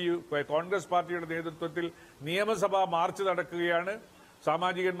വേണ്ടി കോൺഗ്രസ് പാർട്ടിയുടെ നേതൃത്വത്തിൽ നിയമസഭാ മാർച്ച് നടക്കുകയാണ്.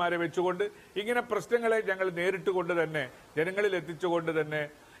 സാമാജികന്മാരെ വെച്ചുകൊണ്ട് ഇങ്ങനെ പ്രശ്നങ്ങളെ ഞങ്ങൾ നേരിട്ടുകൊണ്ട് തന്നെ ജനങ്ങളിൽ എത്തിച്ചുകൊണ്ട് തന്നെ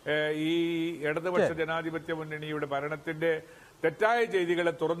ഈ ഇടതുപക്ഷ ജനാധിപത്യ മുന്നണിയുടെ ഭരണത്തിന്റെ തെറ്റായ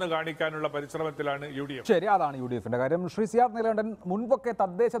ചെയ്തികളെ തുറന്നു കാണിക്കാനുള്ള പരിശ്രമത്തിലാണ് UDF. ശരി, അതാണ് UDF-ന്റെ കാര്യം. ശ്രീ CR നീലകണ്ഠൻ, മുൻപൊക്കെ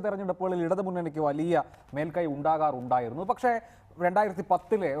തദ്ദേശ തെരഞ്ഞെടുപ്പുകളിൽ ഇടതുമുന്നണിക്ക് വലിയ മേൽക്കൈ ഉണ്ടാകാറുണ്ടായിരുന്നു. പക്ഷേ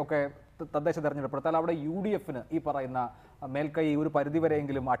 2010-ലെ ഒക്കെ തദ്ദേശ തെരഞ്ഞെടുപ്പെടുത്താൽ അവിടെ UDF-ന് ഈ പറയുന്ന മേൽക്കൈ ഒരു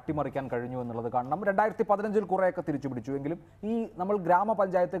പരിധിവരെയെങ്കിലും അട്ടിമറിക്കാൻ കഴിഞ്ഞു എന്നുള്ളത് കാണണം. 2015-ൽ കുറേയൊക്കെ തിരിച്ചു പിടിച്ചു. എങ്കിലും ഈ നമ്മൾ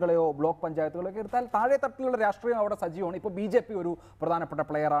ഗ്രാമപഞ്ചായത്തുകളെയോ ബ്ലോക്ക് പഞ്ചായത്തുകളെയോ എടുത്താൽ താഴെ തട്ടിലുള്ള രാഷ്ട്രീയം അവിടെ സജീവമാണ്. ഇപ്പോൾ BJP ഒരു പ്രധാനപ്പെട്ട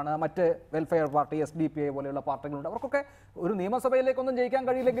പ്ലെയറാണ്. മറ്റ് വെൽഫെയർ പാർട്ടി SDPI പോലെയുള്ള പാർട്ടികളുണ്ട്. അവർക്കൊക്കെ ഒരു നിയമസഭയിലേക്കൊന്നും ജയിക്കാൻ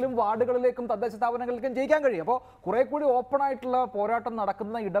കഴിയില്ലെങ്കിലും വാർഡുകളിലേക്കും തദ്ദേശ സ്ഥാപനങ്ങളിലേക്കും ജയിക്കാൻ കഴിയും. അപ്പോൾ കുറെ കൂടി ഓപ്പൺ ആയിട്ടുള്ള പോരാട്ടം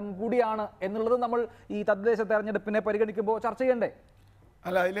നടക്കുന്ന ഇടം കൂടിയാണ് എന്നുള്ളത് നമ്മൾ ഈ തദ്ദേശ തെരഞ്ഞെടുപ്പിനെ പരിഗണിക്കുമ്പോൾ ചർച്ച ചെയ്യണ്ടേ?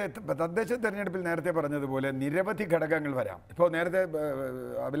 അല്ല, അതിൽ തദ്ദേശ തെരഞ്ഞെടുപ്പിൽ നേരത്തെ പറഞ്ഞതുപോലെ നിരവധി ഘടകങ്ങൾ വരാം. ഇപ്പോൾ നേരത്തെ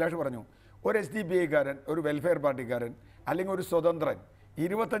അഭിലാഷ് പറഞ്ഞു, ഒരു SDPI-കാരൻ, ഒരു വെൽഫെയർ പാർട്ടിക്കാരൻ അല്ലെങ്കിൽ ഒരു സ്വതന്ത്രൻ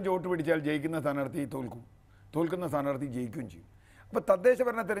 25 വോട്ട് പിടിച്ചാൽ ജയിക്കുന്ന സ്ഥാനാർത്ഥി തോൽക്കുന്ന സ്ഥാനാർത്ഥി ജയിക്കുകയും ചെയ്യും. അപ്പോൾ തദ്ദേശ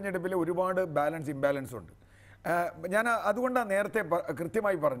ഭരണ തെരഞ്ഞെടുപ്പിൽ ഒരുപാട് ഇംബാലൻസ് ഉണ്ട്. ഞാൻ അതുകൊണ്ടാണ് നേരത്തെ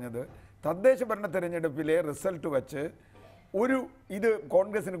കൃത്യമായി പറഞ്ഞത്, തദ്ദേശ ഭരണ തെരഞ്ഞെടുപ്പിലെ റിസൾട്ട് വെച്ച് ഇത്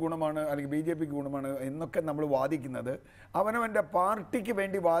കോൺഗ്രസിന് ഗുണമാണ് അല്ലെങ്കിൽ BJPക്ക് ഗുണമാണ് എന്നൊക്കെ നമ്മൾ വാദിക്കുന്നത് അവനവൻ്റെ പാർട്ടിക്ക്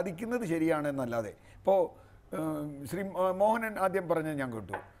വേണ്ടി വാദിക്കുന്നത് ശരിയാണ് എന്നല്ലാതെ. ഇപ്പോൾ ശ്രീ മോഹനൻ ആദ്യം പറഞ്ഞത് ഞാൻ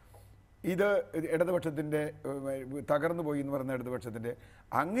കേട്ടു, ഇത് ഇടതുപക്ഷത്തിൻ്റെ തകർന്നു പോയി എന്ന് പറയുന്ന ഇടതുപക്ഷത്തിൻ്റെ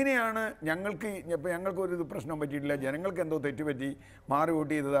അങ്ങനെയാണ് ഞങ്ങൾക്കൊരു പ്രശ്നം പറ്റിയിട്ടില്ല, ജനങ്ങൾക്ക് എന്തോ തെറ്റുപറ്റി മാറി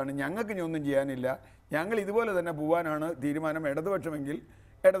വോട്ട് ചെയ്തതാണ്, ഞങ്ങൾക്ക് ഇനി ഒന്നും ചെയ്യാനില്ല, ഞങ്ങൾ ഇതുപോലെ തന്നെ പോകാനാണ് തീരുമാനം ഇടതുപക്ഷമെങ്കിൽ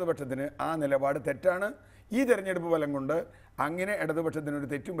ഇടതുപക്ഷത്തിന് ആ നിലപാട് തെറ്റാണ്. ഈ തെരഞ്ഞെടുപ്പ് ഫലം കൊണ്ട് അങ്ങനെ ഇടതുപക്ഷത്തിനൊരു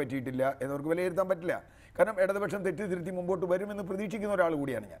തെറ്റും പറ്റിയിട്ടില്ല എന്നവർക്ക് വിലയിരുത്താൻ പറ്റില്ല. കാരണം ഇടതുപക്ഷം തെറ്റ് തിരുത്തി മുമ്പോട്ട് വരുമെന്ന് പ്രതീക്ഷിക്കുന്ന ഒരാൾ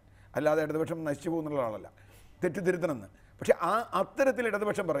കൂടിയാണ് ഞാൻ, അല്ലാതെ ഇടതുപക്ഷം നശിച്ചു പോകുന്നുള്ള ആളല്ല. തെറ്റ് തിരുത്തണമെന്ന് പക്ഷേ അത്തരത്തിൽ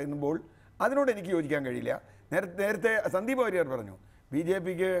ഇടതുപക്ഷം പറയുമ്പോൾ അതിനോട് എനിക്ക് യോജിക്കാൻ കഴിയില്ല. നേരത്തെ സന്ദീപ് വാര്യർ പറഞ്ഞു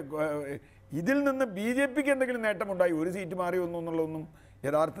BJPക്ക് ഇതിൽ നിന്ന് BJPക്ക് എന്തെങ്കിലും നേട്ടമുണ്ടായി, ഒരു സീറ്റ് മാറി വന്നു എന്നുള്ളതൊന്നും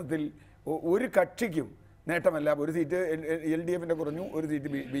യഥാർത്ഥത്തിൽ ഒരു കക്ഷിക്കും നേട്ടമല്ല. ഒരു സീറ്റ് LDFൻ്റെ കുറഞ്ഞു, ഒരു സീറ്റ്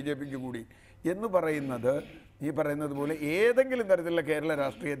BJPക്ക് കൂടി എന്ന് പറയുന്നത് ഈ പറയുന്നത് പോലെ ഏതെങ്കിലും തരത്തിലുള്ള കേരള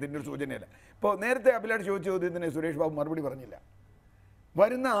രാഷ്ട്രീയത്തിൻ്റെ ഒരു സൂചനയല്ല. ഇപ്പോൾ നേരത്തെ അഭിലാഷ് ചോദിച്ച ചോദ്യത്തിന് സുരേഷ് ബാബു മറുപടി പറഞ്ഞില്ല.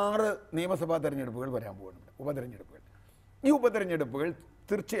 വരുന്ന 6 നിയമസഭാ തെരഞ്ഞെടുപ്പുകൾ വരാൻ പോകുന്നുണ്ട്, ഉപതെരഞ്ഞെടുപ്പുകൾ. ഈ ഉപതെരഞ്ഞെടുപ്പുകൾ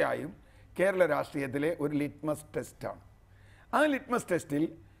തീർച്ചയായും കേരള രാഷ്ട്രീയത്തിലെ ഒരു ലിറ്റ്മസ് ടെസ്റ്റാണ്. ആ ലിറ്റ്മസ് ടെസ്റ്റിൽ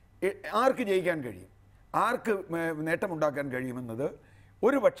ആർക്ക് ജയിക്കാൻ കഴിയും, ആർക്ക് നേട്ടമുണ്ടാക്കാൻ കഴിയുമെന്നത്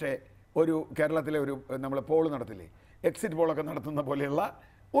ഒരു പക്ഷേ കേരളത്തിലെ നമ്മൾ പോൾ നടത്തില്ലേ, എക്സിറ്റ് പോളൊക്കെ നടത്തുന്ന പോലെയുള്ള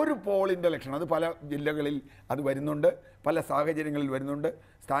ഒരു പോളിൻ്റെ ലക്ഷണം. അത് പല ജില്ലകളിൽ അത് വരുന്നുണ്ട്, പല സാഹചര്യങ്ങളിൽ വരുന്നുണ്ട്,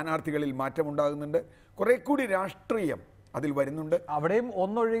 സ്ഥാനാർത്ഥികളിൽ മാറ്റമുണ്ടാകുന്നുണ്ട്, കുറേ കൂടി രാഷ്ട്രീയം അതിൽ വരുന്നുണ്ട്. അവിടെയും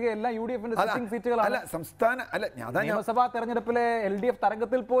ഒന്നൊഴികെ എല്ലാം UDF സീറ്റുകളാണ്. സംസ്ഥാന നിയമസഭാ തെരഞ്ഞെടുപ്പിലെ LDF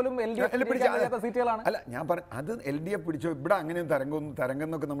തരംഗത്തിൽ പോലും സീറ്റുകളാണ്. ഞാൻ അത് LDF പിടിച്ചോ, ഇവിടെ അങ്ങനെ തരംഗം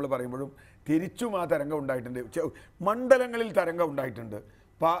എന്നൊക്കെ നമ്മൾ പറയുമ്പോഴും തിരിച്ചും ആ തരംഗം ഉണ്ടായിട്ടുണ്ട്. മണ്ഡലങ്ങളിൽ തരംഗം ഉണ്ടായിട്ടുണ്ട്.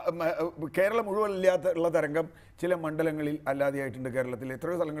 കേരളം മുഴുവൻ ഉള്ള തരംഗം ചില മണ്ഡലങ്ങളിൽ അല്ലാതെയായിട്ടുണ്ട്. കേരളത്തിൽ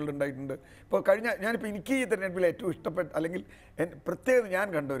എത്രയോ സ്ഥലങ്ങളിൽ ഉണ്ടായിട്ടുണ്ട്. ഇപ്പോൾ ഞാനിപ്പോൾ എനിക്ക് ഈ തെരഞ്ഞെടുപ്പിൽ ഏറ്റവും ഇഷ്ടപ്പെട്ട അല്ലെങ്കിൽ പ്രത്യേകത ഞാൻ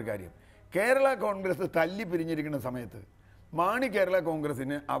കണ്ട ഒരു കാര്യം, കേരള കോൺഗ്രസ് തല്ലി പിരിഞ്ഞിരിക്കുന്ന സമയത്ത് മാണി കേരള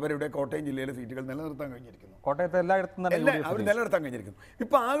കോൺഗ്രസിന് അവരുടെ കോട്ടയം ജില്ലയിലെ സീറ്റുകൾ നിലനിർത്താൻ കഴിഞ്ഞിരിക്കുന്നു. കോട്ടയത്ത് എല്ലായിടത്തും അവർ നിലനിർത്താൻ കഴിഞ്ഞിരിക്കുന്നു.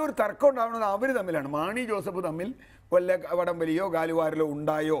 ഇപ്പോൾ ആ ഒരു തർക്കം ഉണ്ടാവുന്നത് അവർ തമ്മിലാണ്. മാണി ജോസഫ് തമ്മിൽ വല്ല വടംവലിയോ കാലുവാരലോ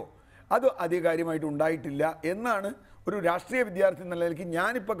ഉണ്ടായോ, അത് അധികാര്യമായിട്ട് ഉണ്ടായിട്ടില്ല എന്നാണ് ഒരു രാഷ്ട്രീയ വിദ്യാർത്ഥി എന്ന നിലയ്ക്ക്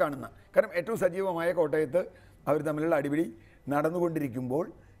ഞാനിപ്പോൾ കാണുന്ന. കാരണം ഏറ്റവും സജീവമായ കോട്ടയത്ത് അവർ തമ്മിലുള്ള അടിപിടി നടന്നുകൊണ്ടിരിക്കുമ്പോൾ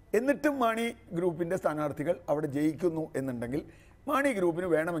എന്നിട്ടും മാണി ഗ്രൂപ്പിൻ്റെ സ്ഥാനാർത്ഥികൾ അവിടെ ജയിക്കുന്നു എന്നുണ്ടെങ്കിൽ മാണി ഗ്രൂപ്പിന്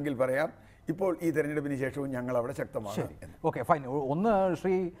വേണമെങ്കിൽ പറയാം ഇപ്പോൾ ഈ തെരഞ്ഞെടുപ്പിന് ശേഷവും ഞങ്ങൾ അവിടെ ശക്തമാണ്. Okay, fine. ഒന്ന്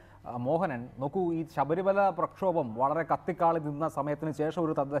ശ്രീ മോഹനൻ, നോക്കൂ, ഈ ശബരിമല പ്രക്ഷോഭം വളരെ കത്തിക്കാളി നിന്ന സമയത്തിന് ശേഷം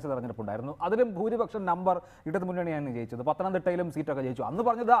ഒരു തദ്ദേശ തെരഞ്ഞെടുപ്പുണ്ടായിരുന്നു. അതിലും ഭൂരിപക്ഷം നമ്പർ ഇടതു മുന്നണിയാണ് ജയിച്ചത്. പത്തനംതിട്ടയിലും സീറ്റൊക്കെ ജയിച്ചു. അന്ന്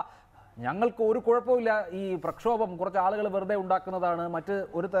പറഞ്ഞതാ ഞങ്ങൾക്ക് ഒരു കുഴപ്പമില്ല, ഈ പ്രക്ഷോഭം കുറച്ച് ആളുകൾ വെറുതെ ഉണ്ടാക്കുന്നതാണ്, മറ്റ്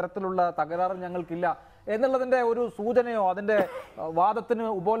ഒരു തരത്തിലുള്ള തകരാറും ഞങ്ങൾക്കില്ല എന്നുള്ളതിൻ്റെ ഒരു സൂചനയോ അതിൻ്റെ വാദത്തിന്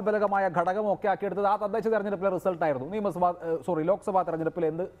ഉപോത്ബലകമായ ഘടകമോ ഒക്കെ ആക്കിയെടുത്തത് ആ തദ്ദേശ തെരഞ്ഞെടുപ്പിലെ റിസൾട്ടായിരുന്നു. ലോക്സഭാ തെരഞ്ഞെടുപ്പിൽ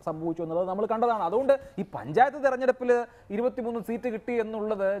എന്ത് സംഭവിച്ചു എന്നുള്ളത് നമ്മൾ കണ്ടതാണ്. അതുകൊണ്ട് ഈ പഞ്ചായത്ത് തെരഞ്ഞെടുപ്പിൽ 23 സീറ്റ് കിട്ടി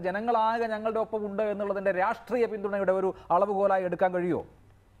എന്നുള്ളത് ജനങ്ങളാകെ ഞങ്ങളുടെ ഒപ്പം ഉണ്ട് എന്നുള്ളതിൻ്റെ രാഷ്ട്രീയ പിന്തുണയുടെ ഒരു അളവുകോലായി എടുക്കാൻ കഴിയുമോ?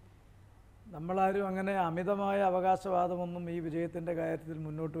 നമ്മളാരും അങ്ങനെ അമിതമായ അവകാശവാദമൊന്നും ഈ വിജയത്തിൻ്റെ കാര്യത്തിൽ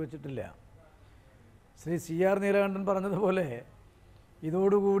മുന്നോട്ട് വച്ചിട്ടില്ല. ശ്രീ CR നീലകണ്ഠൻ പറഞ്ഞതുപോലെ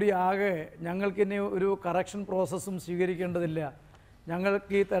ഇതോടുകൂടി ആകെ ഞങ്ങൾക്കിനി ഒരു കറക്ഷൻ പ്രോസസ്സും സ്വീകരിക്കേണ്ടതില്ല,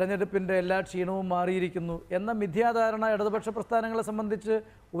 ഞങ്ങൾക്ക് ഈ തെരഞ്ഞെടുപ്പിൻ്റെ എല്ലാ ക്ഷീണവും മാറിയിരിക്കുന്നു എന്ന മിഥ്യാധാരണ ഇടതുപക്ഷ പ്രസ്ഥാനങ്ങളെ സംബന്ധിച്ച്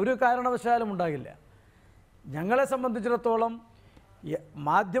ഒരു കാരണവശാലും ഉണ്ടാകില്ല. ഞങ്ങളെ സംബന്ധിച്ചിടത്തോളം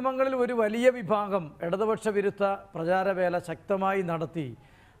മാധ്യമങ്ങളിൽ ഒരു വലിയ വിഭാഗം ഇടതുപക്ഷ വിരുദ്ധ പ്രചാരവേല ശക്തമായി നടത്തി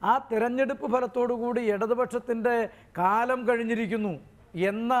ആ തിരഞ്ഞെടുപ്പ് ഫലത്തോടുകൂടി ഇടതുപക്ഷത്തിൻ്റെ കാലം കഴിഞ്ഞിരിക്കുന്നു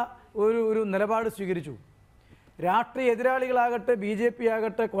എന്ന ഒരു നിലപാട് സ്വീകരിച്ചു. രാഷ്ട്രീയ എതിരാളികളാകട്ടെ, BJP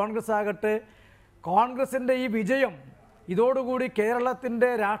ആകട്ടെ, കോൺഗ്രസ് ആകട്ടെ, കോൺഗ്രസിൻ്റെ ഈ വിജയം ഇതോടുകൂടി കേരളത്തിൻ്റെ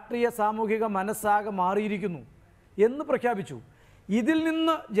രാഷ്ട്രീയ സാമൂഹിക മനസ്സാകെ മാറിയിരിക്കുന്നു എന്ന് പ്രഖ്യാപിച്ചു. ഇതിൽ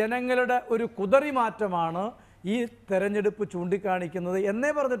നിന്ന് ജനങ്ങളുടെ ഒരു കുതറിമാറ്റമാണ് ഈ തെരഞ്ഞെടുപ്പ് ചൂണ്ടിക്കാണിക്കുന്നത്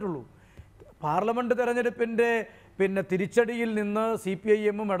എന്നേ പറഞ്ഞിട്ടുള്ളൂ. പാർലമെൻറ്റ് തെരഞ്ഞെടുപ്പിൻ്റെ തിരിച്ചടിയിൽ നിന്ന്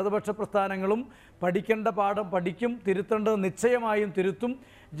CPIM-ഉം ഇടതുപക്ഷ പ്രസ്ഥാനങ്ങളും പഠിക്കേണ്ട പാഠം പഠിക്കും, തിരുത്തേണ്ടത് നിശ്ചയമായും തിരുത്തും,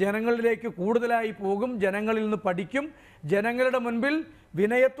 ജനങ്ങളിലേക്ക് കൂടുതലായി പോകും, ജനങ്ങളിൽ നിന്ന് പഠിക്കും, ജനങ്ങളുടെ മുൻപിൽ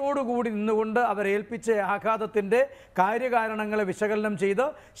വിനയത്തോടുകൂടി നിന്നുകൊണ്ട് അവരേൽപ്പിച്ച ആഘാതത്തിൻ്റെ കാര്യകാരണങ്ങളെ വിശകലനം ചെയ്ത്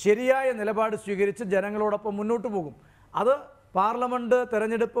ശരിയായ നിലപാട് സ്വീകരിച്ച് ജനങ്ങളോടൊപ്പം മുന്നോട്ട് പോകും. അത് പാർലമെൻറ്റ്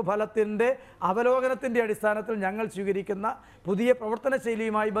തെരഞ്ഞെടുപ്പ് ഫലത്തിൻ്റെ അവലോകനത്തിൻ്റെ അടിസ്ഥാനത്തിൽ ഞങ്ങൾ സ്വീകരിക്കുന്ന പുതിയ പ്രവർത്തന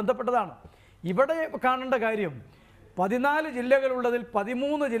ശൈലിയുമായി ബന്ധപ്പെട്ടതാണ്. ഇവിടെ കാണേണ്ട കാര്യം 14 ജില്ലകളുള്ളതിൽ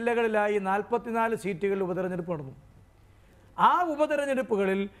 13 ജില്ലകളിലായി 44 സീറ്റുകളിൽ ഉപതെരഞ്ഞെടുപ്പ് നടന്നു. ആ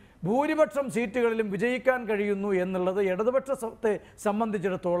ഉപതെരഞ്ഞെടുപ്പുകളിൽ ഭൂരിപക്ഷം സീറ്റുകളിലും വിജയിക്കാൻ കഴിയുന്നു എന്നുള്ളത് ഇടതുപക്ഷത്തെ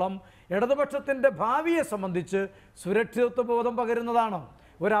സംബന്ധിച്ചിടത്തോളം ഇടതുപക്ഷത്തിൻ്റെ ഭാവിയെ സംബന്ധിച്ച് സുരക്ഷിതത്വ ബോധം പകരുന്നതാണ്,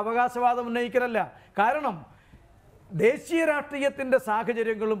 ഒരു അവകാശവാദം ഉന്നയിക്കലല്ല. കാരണം ദേശീയ രാഷ്ട്രീയത്തിൻ്റെ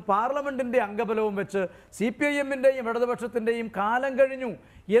സാഹചര്യങ്ങളും പാർലമെൻറ്റിൻ്റെ അംഗബലവും വെച്ച് CPIM-ൻ്റെയും ഇടതുപക്ഷത്തിൻ്റെയും കാലം കഴിഞ്ഞു.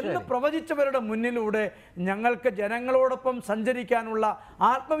 എന്ന് പ്രവചിച്ചവരുടെ മുന്നിലൂടെ ഞങ്ങൾക്ക് ജനങ്ങളോടൊപ്പം സഞ്ചരിക്കാനുള്ള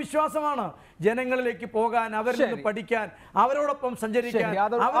ആത്മവിശ്വാസമാണ്. ജനങ്ങളിലേക്ക് പോകാൻ, അവരിൽ നിന്ന് പഠിക്കാൻ, അവരോടൊപ്പം സഞ്ചരിക്കാൻ,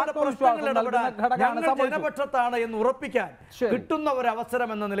 അവരുടെ പ്രശ്നങ്ങൾ ഇടപെടാൻ ഞങ്ങൾ ജനപക്ഷത്താണ് എന്ന് ഉറപ്പിക്കാൻ കിട്ടുന്ന ഒരു അവസരം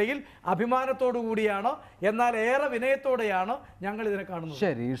എന്ന നിലയിൽ അഭിമാനത്തോടു കൂടിയാണ്, എന്നാൽ ഏറെ വിനയത്തോടെയാണ് ഞങ്ങൾ ഇതിനെ കാണുന്നത്.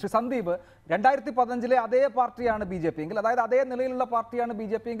 ശരി, ശ്രീ സന്ദീപ്, 2015 അതേ പാർട്ടിയാണ് BJP എങ്കിൽ, അതായത് അതേ നിലയിലുള്ള പാർട്ടിയാണ്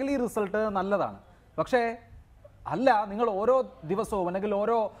BJP എങ്കിൽ ഈ റിസൾട്ട് നല്ലതാണ്. പക്ഷേ അല്ല, നിങ്ങൾ ഓരോ ദിവസവും അല്ലെങ്കിൽ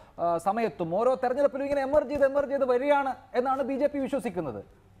ഓരോ സമയത്തും ഓരോ തെരഞ്ഞെടുപ്പിലും ഇങ്ങനെ എമർജ് ചെയ്ത് വരികയാണ് എന്നാണ് BJP വിശ്വസിക്കുന്നത്.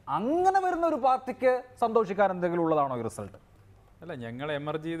 അങ്ങനെ വരുന്ന ഒരു പാർട്ടിക്ക് സന്തോഷിക്കാൻ എന്തെങ്കിലും ഉള്ളതാണോ ഈ റിസൾട്ട്? അല്ല, ഞങ്ങൾ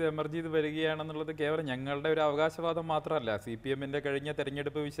എമർജ് ചെയ്ത് വരികയാണെന്നുള്ളത് കേവലം ഞങ്ങളുടെ ഒരു അവകാശവാദം മാത്രമല്ല. CPM-ന്റെ കഴിഞ്ഞ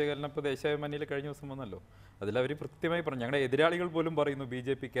തെരഞ്ഞെടുപ്പ് വിശകലനം ഇപ്പോൾ ദേശാഭിമാനിയിൽ കഴിഞ്ഞ ദിവസം വന്നല്ലോ. അതിലവർ കൃത്യമായി പറഞ്ഞു, ഞങ്ങളുടെ എതിരാളികൾ പോലും പറയുന്നു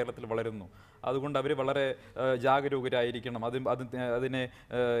BJP കേരളത്തിൽ വളരുന്നു, അതുകൊണ്ട് അവർ വളരെ ജാഗരൂകരായിരിക്കണം, അതിനെ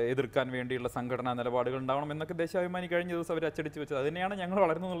എതിർക്കാൻ വേണ്ടിയുള്ള സംഘടനാ നിലപാടുകൾ ഉണ്ടാവണം എന്നൊക്കെ ദേശാഭിമാനി കഴിഞ്ഞ ദിവസം അവർ അച്ചടിച്ച് വെച്ചത്. അതിനെയാണ് ഞങ്ങൾ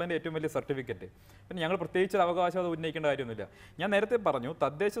വളരുന്നു എന്നുള്ളതിൻ്റെ ഏറ്റവും വലിയ സർട്ടിഫിക്കറ്റ്. പിന്നെ ഞങ്ങൾ പ്രത്യേകിച്ച് ഒരു അവകാശവാദം ഉന്നയിക്കേണ്ട കാര്യമൊന്നുമില്ല. ഞാൻ നേരത്തെ പറഞ്ഞു,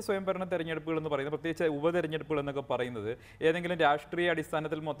 തദ്ദേശ സ്വയംഭരണ തെരഞ്ഞെടുപ്പുകൾ എന്ന് പറയുന്നത്, പ്രത്യേകിച്ച് ഉപതെരഞ്ഞെടുപ്പുകൾ എന്നൊക്കെ പറയുന്നത് ഏതെങ്കിലും രാഷ്ട്രീയ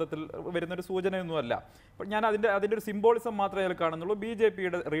അടിസ്ഥാനത്തിൽ മൊത്തത്തിൽ വരുന്നൊരു സൂചനയൊന്നുമല്ല. അപ്പോൾ ഞാൻ അതിൻ്റെ ഒരു സിംബോളിസം മാത്രമേ അതിൽ കാണുന്നുള്ളൂ.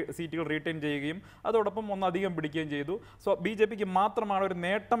 BJP-യുടെ സീറ്റുകൾ റീറ്റെയിൻ ചെയ്യുകയും അതോടൊപ്പം ഒന്നധികം പിടിക്കുകയും ചെയ്തു. സോ BJP-ക്ക് മാത്രമാണ് ഒരു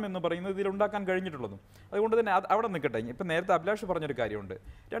നേട്ടം എന്ന് പറയുന്നത് ഇതിലുണ്ടാക്കാൻ കഴിഞ്ഞിട്ടുള്ളതും. അതുകൊണ്ട് തന്നെ അവിടെ നിൽക്കട്ടെ. ഇപ്പം നേരത്തെ അഭിലാഷ് പറഞ്ഞൊരു കാര്യമുണ്ട്,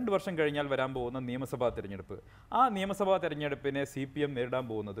 2 വർഷം കഴിഞ്ഞാൽ വരാൻ പോകുന്ന നിയമസഭാ തെരഞ്ഞെടുപ്പ്. ആ നിയമസഭാ തെരഞ്ഞെടുപ്പിനെ CPM നേരിടാൻ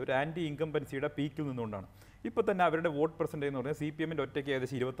പോകുന്നത് ഒരു ആൻറ്റി ഇൻകംബൻസിയുടെ പീക്കിൽ നിന്നുകൊണ്ടാണ്. ഇപ്പോൾ തന്നെ അവരുടെ വോട്ട് പെർസെൻറ്റേജ് എന്ന് പറഞ്ഞാൽ CPM-ന്റെ ഒറ്റയ്ക്ക്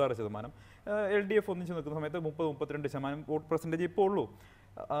ഏകദേശം 26%, LDF ഒന്നിച്ച് നിൽക്കുന്ന സമയത്ത് 30-32% വോട്ട് പെർസെൻറ്റേജ് ഇപ്പോൾ ഉള്ളൂ.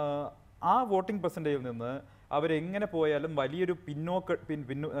 ആ വോട്ടിംഗ് പെർസെൻറ്റേജിൽ നിന്ന് അവരെങ്ങനെ പോയാലും വലിയൊരു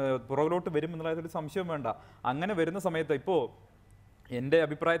പുറകിലോട്ട് വരും എന്നുള്ളതൊരു സംശയം വേണ്ട. അങ്ങനെ വരുന്ന സമയത്ത് ഇപ്പോൾ എൻ്റെ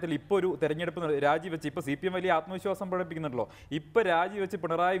അഭിപ്രായത്തിൽ ഇപ്പോൾ ഒരു തെരഞ്ഞെടുപ്പ് രാജിവെച്ച്, ഇപ്പോൾ CPM വലിയ ആത്മവിശ്വാസം പ്രകടിപ്പിക്കുന്നുണ്ടല്ലോ, ഇപ്പോൾ രാജിവെച്ച്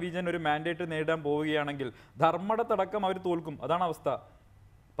പിണറായി വിജയൻ ഒരു മാൻഡേറ്റ് നേടാൻ പോവുകയാണെങ്കിൽ ധർമ്മടത്തടക്കം അവർ തോൽക്കും. അതാണ് അവസ്ഥ.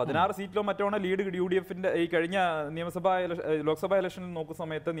 16 സീറ്റിലോ മറ്റോണ ലീഡ് UDF-ന്റെ ഈ കഴിഞ്ഞ ലോക്സഭാ ഇലക്ഷനിൽ നോക്കുന്ന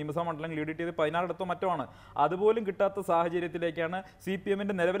സമയത്ത് നിയമസഭാ മണ്ഡലം ലീഡ് കിട്ടിയത് 16 മറ്റോ ആണ്. അതുപോലും കിട്ടാത്ത സാഹചര്യത്തിലേക്കാണ്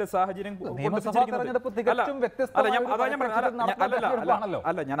CPM-ന്റെ നിലവിലെ സാഹചര്യം.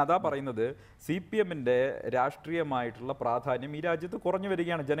 അല്ല, ഞാൻ അതാ പറയുന്നത്, CPM-ന്റെ രാഷ്ട്രീയമായിട്ടുള്ള പ്രാധാന്യം ഈ രാജ്യത്ത് കുറഞ്ഞു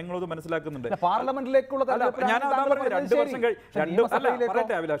വരികയാണ്. ജനങ്ങളത് മനസ്സിലാക്കുന്നുണ്ട്. പാർലമെന്റിലേക്കുള്ള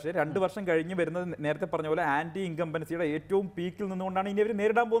 2 വർഷം കഴിഞ്ഞ് വരുന്നത് നേരത്തെ പറഞ്ഞ പോലെ ആന്റി ഇൻകംബൻസിയുടെ ഏറ്റവും പീക്കിൽ നിന്നുകൊണ്ടാണ് ഇനി അവർ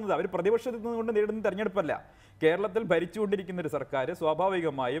നേരിടാൻ പോകുന്നത്. അവർ പ്രതിപക്ഷത്തിൽ നിന്നുകൊണ്ട് നേരിടുന്ന തെരഞ്ഞെടുപ്പല്ല. കേരളത്തിൽ ഭരിച്ചുകൊണ്ടിരിക്കുന്ന ഒരു സർക്കാർ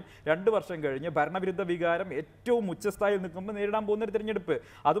സ്വാഭാവികമായും 2 വർഷം കഴിഞ്ഞ് ഭരണവിരുദ്ധ വികാരം ഏറ്റവും ഉച്ചസ്ഥായിൽ നിൽക്കുമ്പോൾ നേരിടാൻ പോകുന്ന ഒരു തെരഞ്ഞെടുപ്പ്.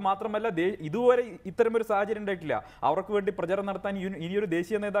 അതുമാത്രമല്ല, ഇതുവരെ ഇത്തരമൊരു സാഹചര്യം ഉണ്ടായിട്ടില്ല. അവർക്ക് വേണ്ടി പ്രചരണം നടത്താൻ ഇനിയൊരു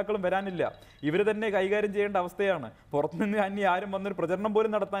ദേശീയ നേതാക്കളും വരാനില്ല. ഇവർ തന്നെ കൈകാര്യം ചെയ്യേണ്ട അവസ്ഥയാണ്. പുറത്തുനിന്ന് അന്യ ആരും വന്നൊരു പ്രചരണം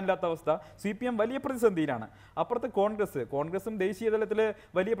പോലും നടത്താനില്ലാത്ത അവസ്ഥ. CPM വലിയ പ്രതിസന്ധിയിലാണ്. അപ്പുറത്ത് കോൺഗ്രസും ദേശീയ തലത്തിൽ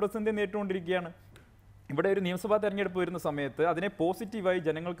വലിയ പ്രതിസന്ധി നേരിട്ടുകൊണ്ടിരിക്കുകയാണ്. ഇവിടെ ഒരു നിയമസഭാ തെരഞ്ഞെടുപ്പ് വരുന്ന സമയത്ത് അതിനെ പോസിറ്റീവായി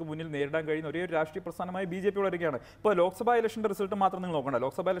ജനങ്ങൾക്ക് മുന്നിൽ നേരിടാൻ കഴിയുന്ന ഒരേ ഒരു രാഷ്ട്രീയ പ്രസ്ഥാനമായി BJP വരികയാണ്. ഇപ്പോൾ ലോക്സഭാ ഇലക്ഷൻ്റെ റിസൾട്ട് മാത്രം നിങ്ങൾ നോക്കണ്ട.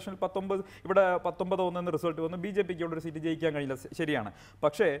 ലോക്സഭാ ഇലക്ഷനിൽ 19 റിസൾട്ട് വന്നു. BJP-ക്ക് ഇവിടെ ഒരു സീറ്റ് ജയിക്കാൻ കഴിയില്ല, ശരിയാണ്.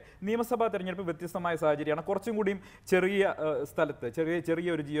 പക്ഷേ നിയമസഭാ തെരഞ്ഞെടുപ്പ് വ്യത്യസ്തമായ സാഹചര്യമാണ്. കുറച്ചും കൂടിയും ചെറിയ സ്ഥലത്ത് ചെറിയ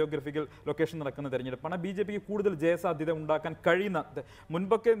ഒരു ജിയോഗ്രഫിക്കൽ ലൊക്കേഷൻ നടക്കുന്ന തെരഞ്ഞെടുപ്പാണ്. BJP-ക്ക് കൂടുതൽ ജയസാധ്യത ഉണ്ടാക്കാൻ കഴിയുന്ന.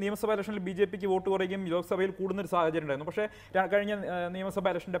 മുൻപൊക്കെ നിയമസഭാ ഇലക്ഷനിൽ BJP-ക്ക് വോട്ട് കുറയുകയും ലോക്സഭയിൽ കൂടുന്നൊരു സാഹചര്യം ഉണ്ടായിരുന്നു. പക്ഷേ കഴിഞ്ഞ നിയമസഭാ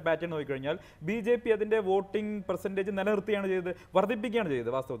ഇലക്ഷൻ്റെ പാറ്റേൺ നോക്കിക്കഴിഞ്ഞാൽ BJP അതിൻ്റെ വോട്ടിംഗ് പെർസെൻറ്റേജ് നിലനിർത്തുകയാണ് ചെയ്തത്, വർദ്ധിപ്പിക്കുകയാണ്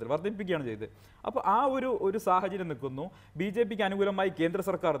ചെയ്തത്. അപ്പോൾ ആ ഒരു സാഹചര്യം നിൽക്കുന്നു. BJP-ക്ക് അനുകൂലമായി കേന്ദ്ര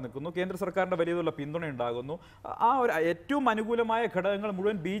സർക്കാർ നിൽക്കുന്നു. കേന്ദ്ര സർക്കാരിൻ്റെ വലിയതുള്ള പിന്തുണ ഉണ്ടാകുന്നു. ആ ഒരു ഏറ്റവും അനുകൂലമായ ഘടകങ്ങൾ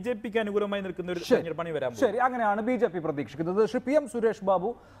മുഴുവൻ BJP-ക്ക് അനുകൂലമായി നിൽക്കുന്ന ഒരു തെരഞ്ഞെടുപ്പാണ് വരാൻ പോകുന്നത്. ശരി, അങ്ങനെയാണ് BJP പ്രതീക്ഷിക്കുന്നത്. ശ്രീ PM സുരേഷ്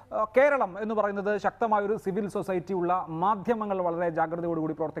ബാബു, കേരളം എന്ന് പറയുന്നത് ശക്തമായ ഒരു സിവിൽ സൊസൈറ്റി ഉള്ള, മാധ്യമങ്ങൾ വളരെ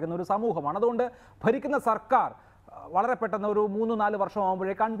ജാഗ്രതയോടുകൂടി പ്രവർത്തിക്കുന്ന ഒരു സമൂഹമാണ്. അതുകൊണ്ട് ഭരിക്കുന്ന സർക്കാർ വളരെ പെട്ടെന്ന് ഒരു 3-4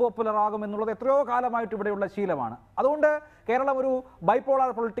 വർഷമാകുമ്പോഴേക്ക് അൺപോപ്പുലർ ആകും എന്നുള്ളത് എത്രയോ കാലമായിട്ട് ഇവിടെയുള്ള ശീലമാണ്. അതുകൊണ്ട് കേരളം ഒരു ബൈപോളാർ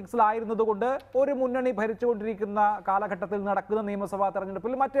പൊളിറ്റിക്സിലായിരുന്നതുകൊണ്ട് ഒരു മുന്നണി ഭരിച്ചുകൊണ്ടിരിക്കുന്ന കാലഘട്ടത്തിൽ നടക്കുന്ന നിയമസഭാ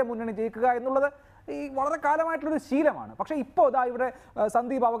തെരഞ്ഞെടുപ്പിൽ മറ്റേ മുന്നണി ജയിക്കുക എന്നുള്ളത് ഈ വളരെ കാലമായിട്ടുള്ളൊരു ശീലമാണ്. പക്ഷേ ഇപ്പോൾ ഇതാ ഇവിടെ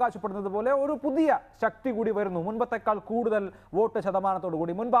സന്ദീപ് അവകാശപ്പെടുന്നത് പോലെ ഒരു പുതിയ ശക്തി കൂടി വരുന്നു. മുൻപത്തേക്കാൾ കൂടുതൽ വോട്ട് ശതമാനത്തോടു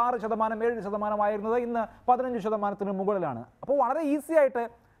കൂടി. മുൻപ് 6%, 7% ഇന്ന് 15% മുകളിലാണ്. അപ്പോൾ വളരെ ഈസി ആയിട്ട്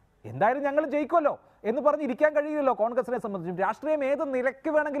എന്തായാലും ഞങ്ങൾ ജയിക്കുമല്ലോ എന്ന് പറഞ്ഞിരിക്കാൻ കഴിയില്ലല്ലോ കോൺഗ്രസിനെ സംബന്ധിച്ചും. രാഷ്ട്രീയം ഏത് നിലയ്ക്ക്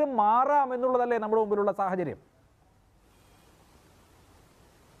വേണമെങ്കിലും മാറാം എന്നുള്ളതല്ലേ നമ്മുടെ മുമ്പിലുള്ള സാഹചര്യം.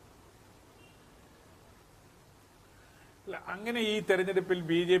 അങ്ങനെ ഈ തെരഞ്ഞെടുപ്പിൽ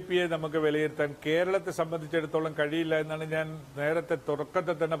BJP-യെ നമുക്ക് വിലയിരുത്താൻ കേരളത്തെ സംബന്ധിച്ചിടത്തോളം കഴിയില്ല എന്നാണ് ഞാൻ നേരത്തെ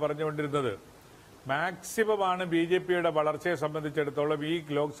തുടക്കത്തിൽ തന്നെ പറഞ്ഞുകൊണ്ടിരുന്നത്. മാക്സിമമാണ് BJP-യുടെ വളർച്ചയെ സംബന്ധിച്ചിടത്തോളം ഈ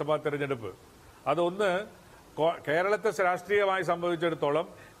ലോക്സഭാ തെരഞ്ഞെടുപ്പ്. അതൊന്ന് കേരളത്തെ രാഷ്ട്രീയമായി സംബന്ധിച്ചിടത്തോളം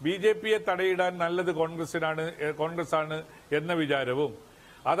BJP-യെ തടയിടാൻ നല്ലത് കോൺഗ്രസാണ് എന്ന വിചാരവും,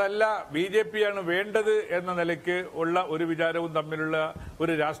 അതല്ല BJP ആണ് വേണ്ടത് എന്ന നിലയ്ക്ക് ഉള്ള ഒരു വിചാരവും തമ്മിലുള്ള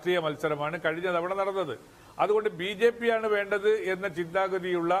ഒരു രാഷ്ട്രീയ മത്സരമാണ് കഴിഞ്ഞ തവണ നടന്നത്. അതുകൊണ്ട് BJP ആണ് വേണ്ടത് എന്ന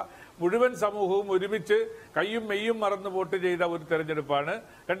ചിന്താഗതിയുള്ള മുഴുവൻ സമൂഹവും ഒരുമിച്ച് കയ്യും മെയ്യും മറന്ന് വോട്ട് ചെയ്ത ഒരു തെരഞ്ഞെടുപ്പാണ്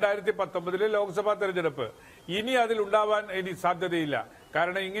 2019 ലോക്സഭാ തെരഞ്ഞെടുപ്പ്. ഇനി അതിലുണ്ടാവാൻ ഇനി സാധ്യതയില്ല.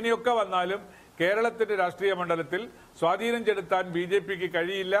 കാരണം ഇങ്ങനെയൊക്കെ വന്നാലും കേരളത്തിന്റെ രാഷ്ട്രീയ മണ്ഡലത്തിൽ സ്വാധീനം ചെലുത്താൻ BJPക്ക്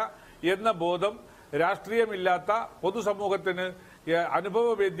കഴിയില്ല എന്ന ബോധം രാഷ്ട്രീയമില്ലാത്ത പൊതുസമൂഹത്തിന്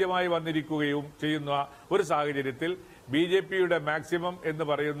അനുഭവവേദ്യമായി വന്നിരിക്കുകയും ചെയ്യുന്ന ഒരു സാഹചര്യത്തിൽ BJPയുടെ മാക്സിമം എന്ന്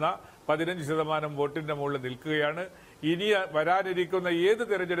പറയുന്ന 15% വോട്ടിന്റെ മുകളിൽ നിൽക്കുകയാണ്. ഇനി വരാനിരിക്കുന്ന ഏത്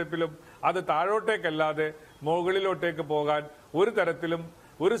തെരഞ്ഞെടുപ്പിലും അത് താഴോട്ടേക്കല്ലാതെ മുകളിലോട്ടേക്ക് പോകാൻ ഒരു തരത്തിലും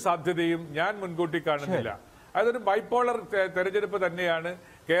ഒരു സാധ്യതയും ഞാൻ മുൻകൂട്ടി കാണുന്നില്ല. അതൊരു ബൈപോളർ തെരഞ്ഞെടുപ്പ് തന്നെയാണ്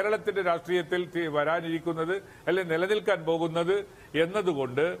കേരളത്തിന്റെ രാഷ്ട്രീയത്തിൽ വരാനിരിക്കുന്നത്, അല്ലെങ്കിൽ നിലനിൽക്കാൻ പോകുന്നത്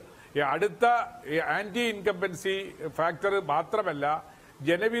എന്നതുകൊണ്ട് അടുത്ത ആന്റി ഇൻകംബൻസി ഫാക്ടർ മാത്രമല്ല,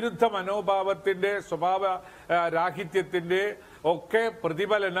 ജനവിരുദ്ധ മനോഭാവത്തിന്റെ സ്വഭാവ രാഹിത്യത്തിന്റെ ഒക്കെ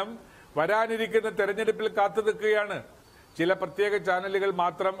പ്രതിഫലനം വരാനിരിക്കുന്ന തെരഞ്ഞെടുപ്പിൽ കാത്തു നിൽക്കുകയാണ്. ചില പ്രത്യേക ചാനലുകൾ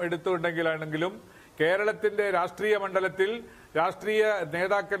മാത്രം എടുത്തുണ്ടെങ്കിലാണെങ്കിലും കേരളത്തിന്റെ രാഷ്ട്രീയ മണ്ഡലത്തിൽ രാഷ്ട്രീയ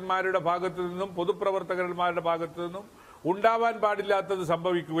നേതാക്കന്മാരുടെ ഭാഗത്തു നിന്നും പൊതുപ്രവർത്തകന്മാരുടെ ഭാഗത്തു നിന്നും ഉണ്ടാവാൻ പാടില്ലാത്തത്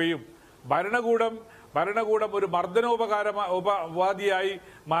സംഭവിക്കുകയും ഭരണകൂടം ഒരു മർദ്ദനോപകാരവാദിയായി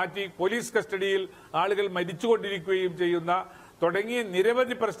മാറ്റി പോലീസ് കസ്റ്റഡിയിൽ ആളുകൾ മരിച്ചുകൊണ്ടിരിക്കുകയും ചെയ്യുന്ന തുടങ്ങിയ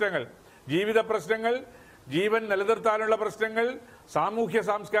നിരവധി പ്രശ്നങ്ങൾ, ജീവിത പ്രശ്നങ്ങൾ, ജീവൻ നിലനിർത്താനുള്ള പ്രശ്നങ്ങൾ, സാമൂഹ്യ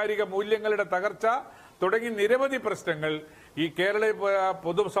സാംസ്കാരിക മൂല്യങ്ങളുടെ തകർച്ച തുടങ്ങി നിരവധി പ്രശ്നങ്ങൾ ഈ കേരള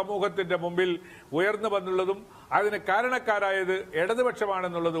പൊതുസമൂഹത്തിന്റെ മുമ്പിൽ ഉയർന്നു വന്നുള്ളതും അതിന് കാരണക്കാരായത്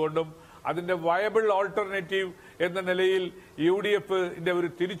ഇടതുപക്ഷമാണെന്നുള്ളത് കൊണ്ടും അതിന്റെ വയബിൾ ഓൾട്ടർനേറ്റീവ് എന്ന നിലയിൽ UDFന്റെ ഒരു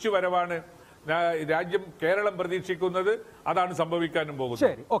തിരിച്ചുവരവാണ് രാജ്യം കേരളം പ്രതീക്ഷിക്കുന്നത്. അതാണ് സംഭവിക്കാനും പോകുന്നത്.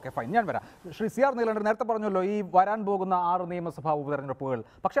 ശരി, ഓക്കെ, ഫൈൻ, ഞാൻ വരാം. ശ്രീ CR നീലകണ്ഠൻ നേരത്തെ പറഞ്ഞല്ലോ ഈ വരാൻ പോകുന്ന 6 നിയമസഭാ ഉപതെരഞ്ഞെടുപ്പുകൾ,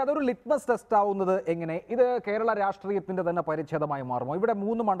 പക്ഷെ അതൊരു ലിറ്റ്മസ് ടെസ്റ്റ് ആവുന്നത് എങ്ങനെ? ഇത് കേരള രാഷ്ട്രീയത്തിന്റെ തന്നെ പരിച്ഛേദമായി മാറുമോ? ഇവിടെ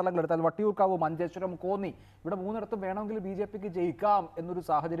 3 മണ്ഡലങ്ങൾ എടുത്താൽ വട്ടിയൂർക്കാവ്, മഞ്ചേശ്വരം, കോന്നി, ഇവിടെ 3ഇടത്തും വേണമെങ്കിൽ BJPക്ക് ജയിക്കാം എന്നൊരു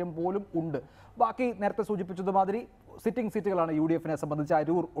സാഹചര്യം പോലും ഉണ്ട്. ബാക്കി നേരത്തെ സൂചിപ്പിച്ചതുമാതിരി സിറ്റിംഗ് സീറ്റുകളാണ് UDFനെ സംബന്ധിച്ച്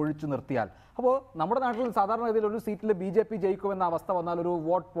അരൂർ ഒഴിച്ചു നിർത്തിയാൽ. അപ്പോൾ നമ്മുടെ നാട്ടിൽ സാധാരണഗതിയിൽ ഒരു സീറ്റിൽ BJP ജയിക്കുമെന്ന അവസ്ഥ വന്നാൽ ഒരു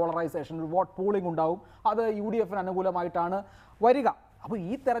വോട്ട് പോളറൈസേഷൻ, ഒരു വോട്ട് പൂളിംഗ് ഉണ്ടാവും. അത് UDFന് അനുകൂലമായിട്ടാണ് വരിക. അപ്പോൾ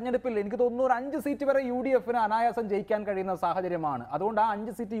ഈ തെരഞ്ഞെടുപ്പിൽ എനിക്ക് തോന്നുന്നു ഒരു 5 സീറ്റ് വരെ UDFന് അനായാസം ജയിക്കാൻ കഴിയുന്ന സാഹചര്യമാണ്. അതുകൊണ്ട് ആ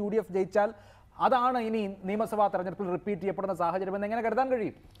 5 സീറ്റ് UDF ജയിച്ചാൽ അതാണ് ഇനി നിയമസഭാ തെരഞ്ഞെടുപ്പിൽ റിപ്പീറ്റ് ചെയ്യപ്പെടുന്ന സാഹചര്യം എന്ന് എങ്ങനെ കരുതാൻ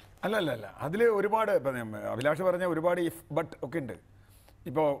കഴിയും? അല്ല, അതിൽ ഒരുപാട് അഭിലാഷ് പറഞ്ഞ ഒരുപാട് ഇഫ് ബട്ട് ഒക്കെ ഉണ്ട്.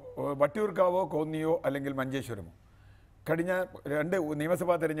 ഇപ്പോൾ വട്ടിയൂർക്കാവോ കോന്നിയോ അല്ലെങ്കിൽ മഞ്ചേശ്വരമോ കഴിഞ്ഞ 2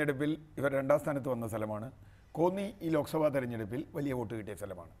 നിയമസഭാ തെരഞ്ഞെടുപ്പിൽ ഇവർ 2ാം സ്ഥാനത്ത് വന്ന സ്ഥലമാണ്. കോന്നി ഈ ലോക്സഭാ തെരഞ്ഞെടുപ്പിൽ വലിയ വോട്ട് കിട്ടിയ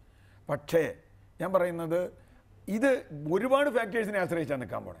സ്ഥലമാണ്. പക്ഷേ ഞാൻ പറയുന്നത് ഇത് ഒരുപാട് ഫാക്ടേഴ്സിനെ ആശ്രയിച്ചാണ്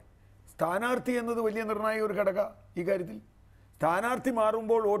നിൽക്കാൻ പോണേ. സ്ഥാനാർത്ഥി എന്നത് വലിയ നിർണായക ഒരു ഘടക ഈ കാര്യത്തിൽ. സ്ഥാനാർത്ഥി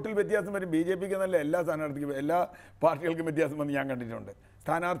മാറുമ്പോൾ വോട്ടിൽ വ്യത്യാസം വരും. BJPക്ക് എന്നല്ല, എല്ലാ സ്ഥാനാർത്ഥിക്കും എല്ലാ പാർട്ടികൾക്കും വ്യത്യാസം വന്ന് ഞാൻ കണ്ടിട്ടുണ്ട്.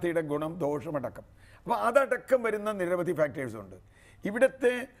 സ്ഥാനാർത്ഥിയുടെ ഗുണം ദോഷമടക്കം. അപ്പോൾ അതടക്കം വരുന്ന നിരവധി ഫാക്ടേഴ്സുണ്ട്.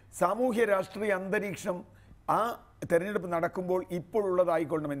 ഇവിടുത്തെ സാമൂഹ്യ രാഷ്ട്രീയ അന്തരീക്ഷം ആ തെരഞ്ഞെടുപ്പ് നടക്കുമ്പോൾ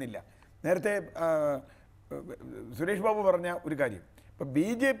ഇപ്പോഴുള്ളതായിക്കൊള്ളണമെന്നില്ല. നേരത്തെ സുരേഷ് ബാബു പറഞ്ഞ ഒരു കാര്യം, ഇപ്പം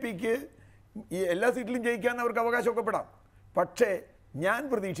BJPക്ക് ഈ എല്ലാ സീറ്റിലും ജയിക്കാൻ അവർക്ക് അവകാശമൊക്കെ പെടാം. പക്ഷേ ഞാൻ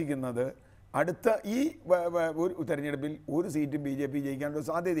പ്രതീക്ഷിക്കുന്നത് അടുത്ത ഈ ഒരു തെരഞ്ഞെടുപ്പിൽ ഒരു സീറ്റും BJP ജയിക്കാനുള്ള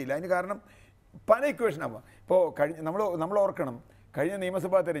സാധ്യതയില്ല. അതിന് കാരണം പല ഇക്വേഷനാവാം. ഇപ്പോൾ നമ്മൾ ഓർക്കണം, കഴിഞ്ഞ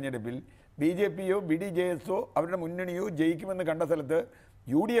നിയമസഭാ തെരഞ്ഞെടുപ്പിൽ BJPയോ BDJSോ അവരുടെ മുന്നണിയോ ജയിക്കുമെന്ന് കണ്ട സ്ഥലത്ത്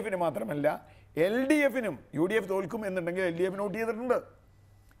UDFന് മാത്രമല്ല LDFനും UDF തോൽക്കും എന്നുണ്ടെങ്കിൽ LDFന് വോട്ട് ചെയ്തിട്ടുണ്ട്.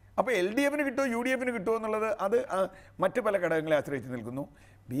 അപ്പോൾ LDFന് കിട്ടുമോ UDFന് കിട്ടുമോ എന്നുള്ളത് അത് മറ്റ് പല ഘടകങ്ങളെ ആശ്രയിച്ച് നിൽക്കുന്നു.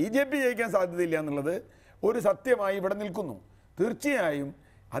 BJP ജയിക്കാൻ സാധ്യതയില്ല എന്നുള്ളത് ഒരു സത്യമായി ഇവിടെ നിൽക്കുന്നു. തീർച്ചയായും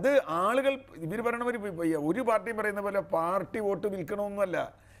അത് ആളുകൾ ഇവർ പറയണവർ ഒരു പാർട്ടിയും പറയുന്ന പോലെ പാർട്ടി വോട്ട് വിൽക്കണമെന്നല്ല,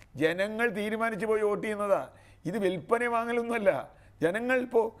 ജനങ്ങൾ തീരുമാനിച്ച് പോയി വോട്ട് ചെയ്യുന്നതാ. ഇത് വിൽപ്പന വാങ്ങലൊന്നുമല്ല. ജനങ്ങൾ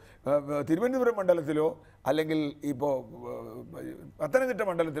ഇപ്പോൾ തിരുവനന്തപുരം മണ്ഡലത്തിലോ അല്ലെങ്കിൽ ഇപ്പോൾ പത്തനംതിട്ട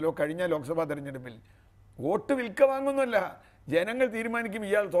മണ്ഡലത്തിലോ കഴിഞ്ഞ ലോക്സഭാ തെരഞ്ഞെടുപ്പിൽ വോട്ട് വിൽക്ക വാങ്ങുന്നല്ല, ജനങ്ങൾ തീരുമാനിക്കും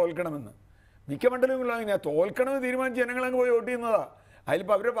ഇയാൾ തോൽക്കണമെന്ന്. മിക്ക മണ്ഡലങ്ങളിലും തോൽക്കണമെന്ന് തീരുമാനിച്ച് ജനങ്ങൾ അങ്ങ് പോയി വോട്ട് ചെയ്യുന്നതാ.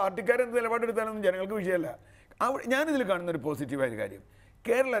 അതിലിപ്പോൾ അവരുടെ പാർട്ടിക്കാരെന്ത് നിലപാടെടുത്താലൊന്നും ജനങ്ങൾക്ക് വിഷയമല്ല. ഞാനിതിൽ കാണുന്നൊരു പോസിറ്റീവായ കാര്യം,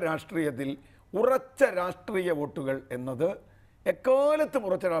 കേരള രാഷ്ട്രീയത്തിൽ ഉറച്ച രാഷ്ട്രീയ വോട്ടുകൾ എന്നത് എക്കാലത്തും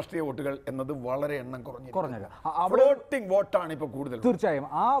ഉറച്ച രാഷ്ട്രീയ വോട്ടുകൾ എന്നത് വളരെ എണ്ണം കുറഞ്ഞത്. ഫ്ലോട്ടിംഗ് വോട്ടാണ് ഇപ്പോൾ കൂടുതൽ. തീർച്ചയായും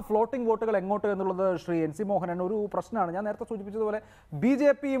ആ ഫ്ലോട്ടിംഗ് വോട്ടുകൾ എങ്ങോട്ട് എന്നുള്ളത് ശ്രീ NC മോഹനൻ ഒരു പ്രശ്നമാണ്. ഞാൻ നേരത്തെ സൂചിപ്പിച്ചതുപോലെ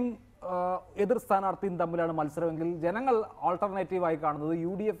BJPയും എതിർ സ്ഥാനാർത്ഥിയും തമ്മിലാണ് മത്സരമെങ്കിൽ ജനങ്ങൾ ആൾട്ടർനേറ്റീവായി കാണുന്നത്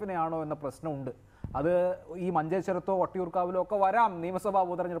UDFനെ ആണോ എന്ന പ്രശ്നമുണ്ട്. അത് ഈ മഞ്ചേശ്വരത്തോ വട്ടിയൂർക്കാവിലോ ഒക്കെ വരാം നിയമസഭാ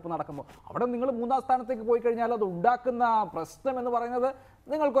ഉപതെരഞ്ഞെടുപ്പ് നടക്കുമ്പോൾ. അവിടെ നിങ്ങൾ 3ാം സ്ഥാനത്തേക്ക് പോയി കഴിഞ്ഞാൽ അത് ഉണ്ടാക്കുന്ന പ്രശ്നം എന്ന് പറയുന്നത്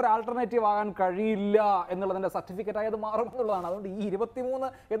നിങ്ങൾക്കൊരു ആൾട്ടർനേറ്റീവ് ആകാൻ കഴിയില്ല എന്നുള്ളതിൻ്റെ സർട്ടിഫിക്കറ്റായി അത് മാറും എന്നുള്ളതാണ്. അതുകൊണ്ട് ഈ 23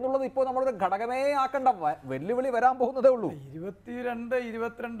 എന്നുള്ളത് ഇപ്പോൾ നമ്മളൊരു ഘടകമേ ആക്കേണ്ട വെല്ലുവിളി വരാൻ പോകുന്നതേ ഉള്ളൂ. 22,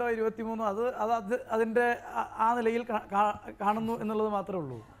 22, 23 അത് അതിൻ്റെ ആ നിലയിൽ കാണുന്നു എന്നുള്ളത് മാത്രമേ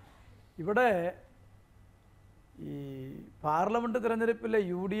ഉള്ളൂ. ഇവിടെ ഈ പാർലമെൻറ്റ് തിരഞ്ഞെടുപ്പിലെ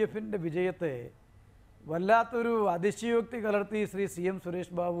UDFിൻ്റെ വിജയത്തെ വല്ലാത്തൊരു അതിശയോക്തി കലർത്തി ശ്രീ CM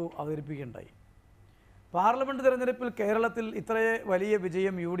സുരേഷ് ബാബു അവതരിപ്പിക്കുകയുണ്ടായി. പാർലമെൻറ്റ് തിരഞ്ഞെടുപ്പിൽ കേരളത്തിൽ ഇത്രയേ വലിയ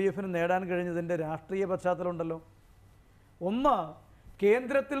വിജയം UDFന് നേടാൻ കഴിഞ്ഞതിൻ്റെ രാഷ്ട്രീയ പശ്ചാത്തലമുണ്ടല്ലോ. ഒന്ന്,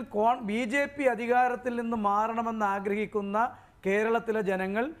 കേന്ദ്രത്തിൽ BJP അധികാരത്തിൽ നിന്ന് മാറണമെന്ന് ആഗ്രഹിക്കുന്ന കേരളത്തിലെ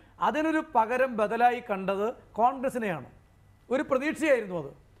ജനങ്ങൾ അതിനൊരു പകരം ബദലായി കണ്ടത് കോൺഗ്രസിനെയാണ്. ഒരു പ്രതീക്ഷയായിരുന്നു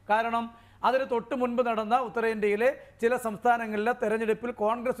അത്. കാരണം അതിന് തൊട്ട് മുൻപ് നടന്ന ഉത്തരേന്ത്യയിലെ ചില സംസ്ഥാനങ്ങളിലെ തെരഞ്ഞെടുപ്പിൽ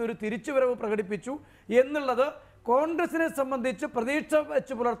കോൺഗ്രസ് ഒരു തിരിച്ചുവരവ് പ്രകടിപ്പിച്ചു എന്നുള്ളത് കോൺഗ്രസിനെ സംബന്ധിച്ച് പ്രതീക്ഷ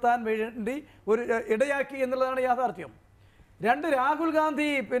വെച്ച് പുലർത്താൻ വേണ്ടി ഒരു ഇടയാക്കി എന്നുള്ളതാണ് യാഥാർത്ഥ്യം. 2, രാഹുൽ ഗാന്ധി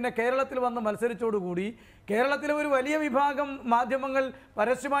കേരളത്തിൽ വന്ന് മത്സരിച്ചോടുകൂടി കേരളത്തിലെ ഒരു വലിയ വിഭാഗം മാധ്യമങ്ങൾ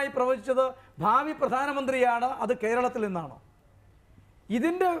പരസ്യമായി പ്രവചിച്ചത് ഭാവി പ്രധാനമന്ത്രിയാണ്, അത് കേരളത്തിൽ നിന്നാണ്.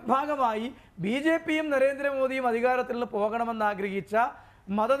 ഇതിൻ്റെ ഭാഗമായി BJPയും നരേന്ദ്രമോദിയും അധികാരത്തിൽ നിന്ന് പോകണമെന്ന് ആഗ്രഹിച്ച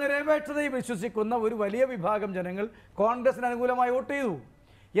മതനിരപേക്ഷതയെ വിശ്വസിക്കുന്ന ഒരു വലിയ വിഭാഗം ജനങ്ങൾ കോൺഗ്രസിന് അനുകൂലമായി വോട്ട് ചെയ്തു.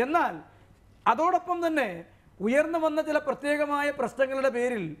 എന്നാൽ അതോടൊപ്പം തന്നെ ഉയർന്നു വന്ന ചില പ്രത്യേകമായ പ്രശ്നങ്ങളുടെ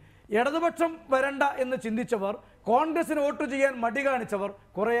പേരിൽ ഇടതുപക്ഷം വരണ്ട എന്ന് ചിന്തിച്ചവർ, കോൺഗ്രസിന് വോട്ട് ചെയ്യാൻ മടി കാണിച്ചവർ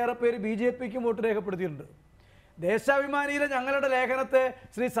കുറേയേറെ പേര് BJPക്കും വോട്ട് രേഖപ്പെടുത്തിയിട്ടുണ്ട്. ദേശാഭിമാനിയിലെ ഞങ്ങളുടെ ലേഖനത്തെ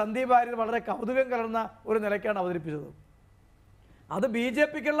ശ്രീ സന്ദീപ് വാര്യർ വളരെ കൗതുകം കലർന്ന ഒരു നിലയ്ക്കാണ് അവതരിപ്പിച്ചത്. അത്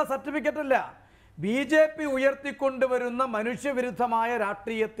BJPക്കുള്ള സർട്ടിഫിക്കറ്റ് അല്ല, BJP ഉയർത്തിക്കൊണ്ടുവരുന്ന മനുഷ്യവിരുദ്ധമായ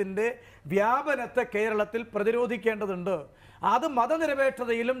രാഷ്ട്രീയത്തിൻ്റെ വ്യാപനത്തെ കേരളത്തിൽ പ്രതിരോധിക്കേണ്ടതുണ്ട്. അത്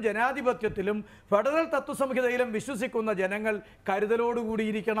മതനിരപേക്ഷതയിലും ജനാധിപത്യത്തിലും ഫെഡറൽ തത്വസംഹിതയിലും വിശ്വസിക്കുന്ന ജനങ്ങൾ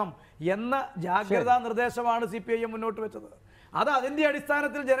കരുതലോടുകൂടിയിരിക്കണം എന്ന ജാഗ്രതാ നിർദ്ദേശമാണ് CPIM മുന്നോട്ട് വെച്ചത്. അത് അതിൻ്റെ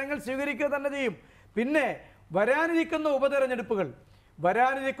അടിസ്ഥാനത്തിൽ ജനങ്ങൾ സ്വീകരിക്കുക തന്നെ ചെയ്യും. പിന്നെ വരാനിരിക്കുന്ന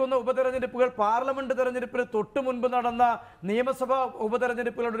ഉപതെരഞ്ഞെടുപ്പുകൾ പാർലമെന്റ് തെരഞ്ഞെടുപ്പിന് തൊട്ട് മുൻപ് നടന്ന നിയമസഭാ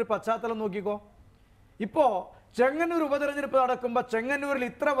ഉപതെരഞ്ഞെടുപ്പുകളുടെ ഒരു പശ്ചാത്തലം നോക്കിക്കോ. ഇപ്പോൾ ചെങ്ങന്നൂർ ഉപതെരഞ്ഞെടുപ്പ് നടക്കുമ്പോൾ ചെങ്ങന്നൂരിൽ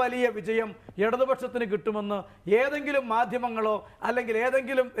ഇത്ര വലിയ വിജയം ഇടതുപക്ഷത്തിന് കിട്ടുമെന്ന് ഏതെങ്കിലും മാധ്യമങ്ങളോ അല്ലെങ്കിൽ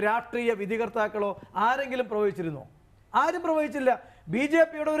ഏതെങ്കിലും രാഷ്ട്രീയ വിധികർത്താക്കളോ ആരെങ്കിലും പ്രവചിച്ചിരുന്നോ? ആരും പ്രവചിച്ചില്ല.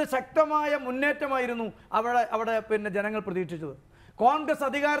 BJPയുടെ ഒരു ശക്തമായ മുന്നേറ്റമായിരുന്നു അവിടെ ജനങ്ങൾ പ്രതീക്ഷിച്ചത്. കോൺഗ്രസ്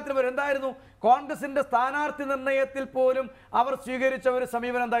അധികാരത്തിൽ വരും. എന്തായിരുന്നു കോൺഗ്രസിന്റെ സ്ഥാനാർത്ഥി നിർണയത്തിൽ പോലും അവർ സ്വീകരിച്ച ഒരു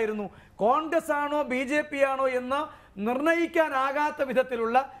സമീപനം? എന്തായിരുന്നു? കോൺഗ്രസ് ആണോ BJP ആണോ എന്ന് നിർണയിക്കാനാകാത്ത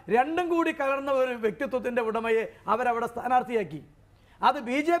വിധത്തിലുള്ള രണ്ടും കൂടി കലർന്ന ഒരു വ്യക്തിത്വത്തിന്റെ ഉടമയെ അവരവിടെ സ്ഥാനാർത്ഥിയാക്കി. അത്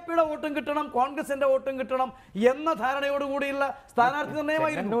BJPയുടെ വോട്ടും കിട്ടണം, കോൺഗ്രസിന്റെ വോട്ടും കിട്ടണം എന്ന ധാരണയോടുകൂടിയുള്ള സ്ഥാനാർത്ഥി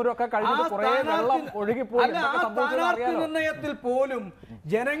നിർണയമായിരുന്നു. സ്ഥാനാർത്ഥി നിർണയത്തിൽ പോലും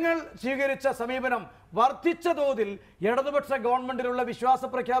ജനങ്ങൾ സ്വീകരിച്ച സമീപനം വർദ്ധിച്ച തോതിൽ ഇടതുപക്ഷ ഗവൺമെന്റിലുള്ള വിശ്വാസ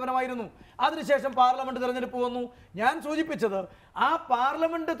പ്രഖ്യാപനമായിരുന്നു. അതിനുശേഷം പാർലമെന്റ് തെരഞ്ഞെടുപ്പ് വന്നു. ഞാൻ സൂചിപ്പിച്ചത് ആ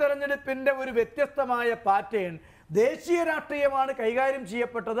പാർലമെന്റ് തെരഞ്ഞെടുപ്പിന്റെ ഒരു വ്യത്യസ്തമായ പാറ്റേൺ ദേശീയ രാഷ്ട്രീയമാണ് കൈകാര്യം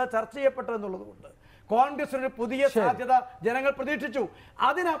ചെയ്യപ്പെട്ടത്, ചർച്ച ചെയ്യപ്പെട്ടത് എന്നുള്ളതുകൊണ്ട് കോൺഗ്രസിനൊരു പുതിയ സാധ്യത ജനങ്ങൾ പ്രതീക്ഷിച്ചു.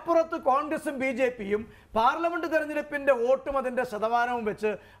 അതിനപ്പുറത്ത് കോൺഗ്രസും BJPയും പാർലമെന്റ് തെരഞ്ഞെടുപ്പിന്റെ വോട്ടും അതിന്റെ ശതമാനവും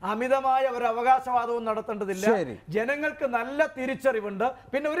വെച്ച് അമിതമായ ഒരു അവകാശവാദവും നടത്തേണ്ടതില്ല. ജനങ്ങൾക്ക് നല്ല തിരിച്ചറിവുണ്ട്.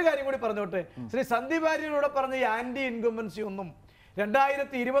 പിന്നെ ഒരു കാര്യം കൂടി പറഞ്ഞോട്ടെ, ശ്രീ സന്ദീപ് വാര്യരോട് പറഞ്ഞ ഈ ആന്റി ഇൻകംബൻസി ഒന്നും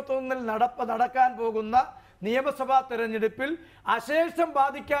 2021 നടക്കാൻ പോകുന്ന നിയമസഭാ തെരഞ്ഞെടുപ്പിൽ അശേഷം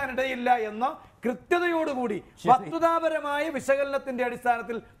ബാധിക്കാനിടയില്ല എന്ന കൃത്യതയോടുകൂടി വസ്തുതാപരമായ വിശകലനത്തിന്റെ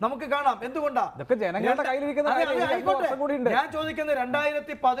അടിസ്ഥാനത്തിൽ നമുക്ക് കാണാം. എന്തുകൊണ്ടാണ് ഞാൻ ചോദിക്കുന്നത്?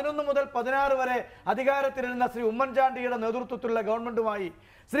 2011 മുതൽ 16 വരെ അധികാരത്തിലിരുന്ന ശ്രീ ഉമ്മൻചാണ്ടിയുടെ നേതൃത്വത്തിലുള്ള ഗവൺമെന്റുമായി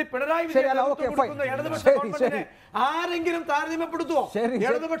ശ്രീ പിണറായി വിജയൻ ഇടതുപക്ഷ ഗവൺമെന്റിനെ ആരെങ്കിലും താരതമ്യപ്പെടുത്തുവോ?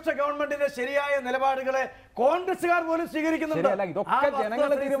 ഇടതുപക്ഷ ഗവൺമെന്റിന്റെ ശരിയായ നിലപാടുകളെ കോൺഗ്രസുകാർ പോലും സ്വീകരിക്കുന്നുണ്ട്.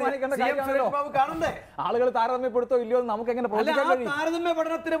 കാണണ്ടേ? ആളുകൾ താരതമ്യപ്പെടുത്തോ ഇല്ലയോ നമുക്ക് എങ്ങനെ താരതമ്യ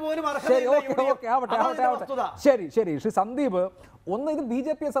പഠനത്തിന് പോലും ശരി. ശ്രീ സന്ദീപ്, ഒന്ന്, ഇത്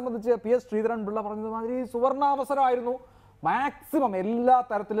BJPയെ സംബന്ധിച്ച് PS ശ്രീധരൻപിള്ള പറഞ്ഞതുമാതിരി സുവർണാവസരമായിരുന്നു. മാക്സിമം എല്ലാ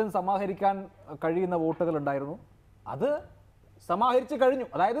തരത്തിലും സമാഹരിക്കാൻ കഴിയുന്ന വോട്ടുകൾ ഉണ്ടായിരുന്നു. അത് സമാഹരിച്ചു കഴിഞ്ഞു.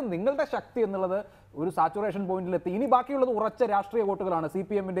 അതായത് നിങ്ങളുടെ ശക്തി എന്നുള്ളത് ഒരു സാച്ചുറേഷൻ പോയിന്റിലെത്തി. ഇനി ബാക്കിയുള്ളത് ഉറച്ച രാഷ്ട്രീയ വോട്ടുകളാണ്.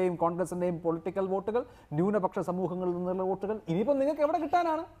 CPMന്റെയും കോൺഗ്രസിന്റെയും പൊളിറ്റിക്കൽ വോട്ടുകൾ, ന്യൂനപക്ഷ സമൂഹങ്ങളിൽ നിന്നുള്ള വോട്ടുകൾ. ഇനിയിപ്പോൾ നിങ്ങൾക്ക് എവിടെ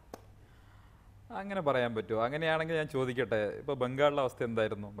കിട്ടാനാണ്? അങ്ങനെ പറയാൻ പറ്റുമോ? അങ്ങനെയാണെങ്കിൽ ഞാൻ ചോദിക്കട്ടെ, ഇപ്പോൾ ബംഗാളിലെ അവസ്ഥ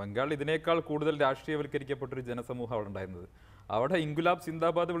എന്തായിരുന്നു? ബംഗാളിൽ ഇതിനേക്കാൾ കൂടുതൽ രാഷ്ട്രീയവൽക്കരിക്കപ്പെട്ടൊരു ജനസമൂഹം അവിടെ ഉണ്ടായിരുന്നത്. അവിടെ ഇൻകുലാബ്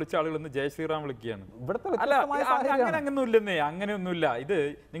സിന്ദാബാദ് വിളിച്ച ആളുകൾ ഇന്ന് ജയ് ശ്രീറാം വിളിക്കുകയാണ്. അല്ല, അങ്ങനെയൊന്നുമില്ലെന്നേ, അങ്ങനെയൊന്നുമില്ല. ഇത്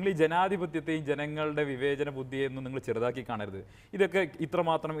നിങ്ങൾ ഈ ജനാധിപത്യത്തെയും ജനങ്ങളുടെ വിവേചന ബുദ്ധിയെയൊന്നും നിങ്ങൾ ചെറുതാക്കി കാണരുത്. ഇതൊക്കെ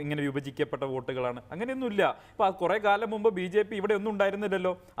ഇത്രമാത്രം ഇങ്ങനെ വിഭജിക്കപ്പെട്ട വോട്ടുകളാണ്, അങ്ങനെയൊന്നുമില്ല. ഇപ്പൊ കുറെ കാലം മുമ്പ് BJP ഇവിടെ ഒന്നും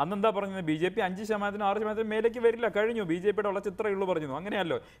ഉണ്ടായിരുന്നില്ലല്ലോ. അന്നെന്താ പറഞ്ഞത്? BJP 5%, 6% മേലേക്ക് വരില്ല, കഴിഞ്ഞു, BJPയുടെ വളർച്ച ഉള്ളൂ പറഞ്ഞു.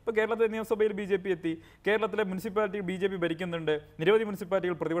 അങ്ങനെയല്ലോ. ഇപ്പൊ കേരളത്തിലെ നിയമസഭയിൽ BJP എത്തി, കേരളത്തിലെ മുനിസിപ്പാലിറ്റി BJP ഭരിക്കുന്നുണ്ട്, നിരവധി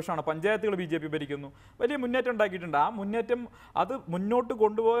മുനിസിപ്പാലിറ്റികൾ പ്രതിപക്ഷമാണ്, പഞ്ചായത്തുകൾ BJP ഭരിക്കുന്നു, വലിയ മുന്നേറ്റം ഉണ്ടാക്കിയിട്ടുണ്ട്. ആ മുന്നേറ്റം അത് മുന്നോട്ട്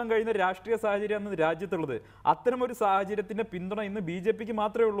കൊണ്ടുപോകാൻ കഴിയുന്ന രാഷ്ട്രീയ സാഹചര്യമാണ് രാജ്യത്തുള്ളത്. അത്തരമൊരു സാഹചര്യത്തിന്റെ പിന്തുണ ഇന്ന് BJPക്ക്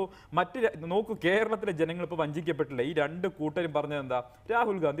മാത്രമേ ഉള്ളൂ. നോക്കൂ, കേരളത്തിലെ ജനങ്ങൾ ഇപ്പോൾ വഞ്ചിക്കപ്പെട്ടില്ല. ഈ രണ്ട് കൂട്ടരും പറഞ്ഞത് എന്താ?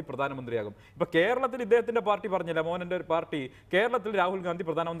 രാഹുൽ ഗാന്ധി പ്രധാനമന്ത്രിയാകും. ഇപ്പൊ കേരളത്തിൽ ഇദ്ദേഹത്തിന്റെ പാർട്ടി പറഞ്ഞില്ല, മോഹനന്റെ ഒരു പാർട്ടി കേരളത്തിൽ രാഹുൽ ഗാന്ധി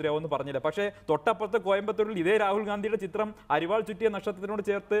പ്രധാനമന്ത്രിയാവുമെന്ന് പറഞ്ഞില്ല. പക്ഷേ തൊട്ടപ്പുറത്ത് കോയമ്പത്തൂരിൽ ഇതേ രാഹുൽ ഗാന്ധിയുടെ ചിത്രം അരിവാൾ ചുറ്റിയ നക്ഷത്രത്തിനോട്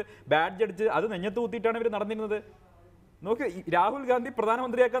ചേർത്ത് ബാഡ്ജ് അടിച്ച് അത് നെഞ്ഞത്ത് കുത്തിയിട്ടാണ് ഇവർ നടന്നിരുന്നത്. നോക്ക്, രാഹുൽ ഗാന്ധി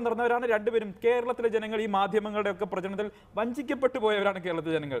പ്രധാനമന്ത്രിയാക്കാൻ നടന്നവരാണ് രണ്ടുപേരും. കേരളത്തിലെ ജനങ്ങൾ ഈ മാധ്യമങ്ങളുടെ ഒക്കെ പ്രചരണത്തിൽ വഞ്ചിക്കപ്പെട്ടു പോയവരാണ്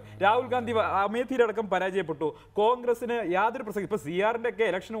കേരളത്തിലെ ജനങ്ങൾ. രാഹുൽ ഗാന്ധി അമേഠിയിലടക്കം പരാജയപ്പെട്ടു. കോൺഗ്രസിന് യാതൊരു പ്രസക്തി. ഇപ്പൊ CR-ന്റെ ഒക്കെ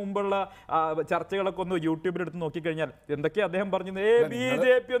ഇലക്ഷന് മുമ്പുള്ള ചർച്ചകളൊക്കെ ഒന്ന് യൂട്യൂബിൽ എടുത്ത് നോക്കിക്കഴിഞ്ഞാൽ എന്തൊക്കെയാ അദ്ദേഹം പറഞ്ഞത്?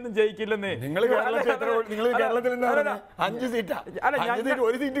 BJP ഒന്നും ജയിക്കില്ലെന്നേ. ഞങ്ങൾ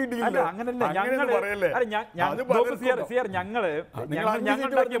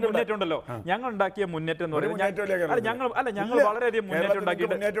മുന്നേറ്റം ഉണ്ടല്ലോ, ഞങ്ങൾ ഉണ്ടാക്കിയ മുന്നേറ്റം എന്ന് പറയുന്നത് ഞങ്ങൾ വളരെയധികം മുന്നേറ്റം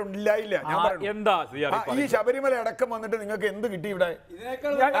ഉണ്ടാക്കിയിട്ടുണ്ട്. എന്താ ഈ ശബരിമല അടക്കം വന്നിട്ട് നിങ്ങൾക്ക് എന്ത് കിട്ടി ഇവിടെ?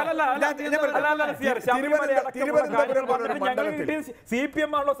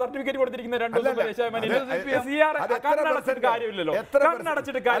 CPM ആണല്ലോ സർട്ടിഫിക്കറ്റ് കൊടുത്തിരിക്കുന്നത്. കാര്യമില്ലല്ലോ,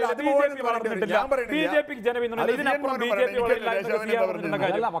 കണ്ണടച്ചിട്ട് BJPക്ക് ജനപിന്തുണ.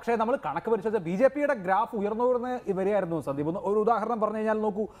 പക്ഷേ നമ്മൾ കണക്ക് പരിശോധിച്ച BJPയുടെ ഗ്രാഫ് ഉയർന്നു വരികയായിരുന്നു. സന്ദീപ്, ഒരു ഉദാഹരണം പറഞ്ഞു കഴിഞ്ഞാൽ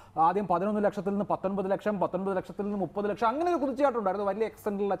നോക്കൂ, ആദ്യം 11 ലക്ഷത്തിൽ നിന്ന് 19 ലക്ഷം, 19 ലക്ഷത്തിൽ നിന്ന് 30 ലക്ഷം, അങ്ങനെ ഒരു കുതിച്ചുചാട്ടം ഉണ്ടായിരുന്നു, വലിയ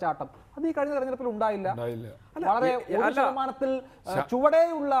എക്സ്റ്റൻഡിലുള്ള ചാട്ടം. അത് ഈ കഴിഞ്ഞ തെരഞ്ഞെടുപ്പിൽ ഉണ്ടായില്ല. വളരെ 1%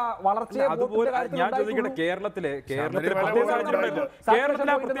 ചുവടെയുള്ള വളർച്ചയെ ഞാൻ ചോദിക്കട്ടെ, കേരളത്തിലെ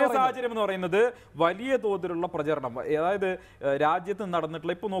പ്രത്യേക സാഹചര്യം എന്ന് പറയുന്നത് വലിയ തോതിലുള്ള പ്രചരണം. അതായത് രാജ്യത്ത്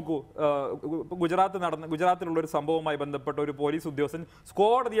നടന്നിട്ടുള്ള, ഇപ്പൊ നോക്കൂ, ഗുജറാത്തിലുള്ള ഒരു സംഭവവുമായി ബന്ധപ്പെട്ട ഒരു പോലീസ് ഉദ്യോഗസ്ഥൻ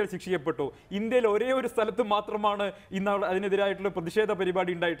കോടതിയിൽ ശിക്ഷിക്കപ്പെട്ടു. ഇന്ത്യയിൽ ഒരേ ഒരു സ്ഥലത്ത് മാത്രമാണ് ഇന്ന് അതിനെതിരായിട്ടുള്ള പ്രതിഷേധ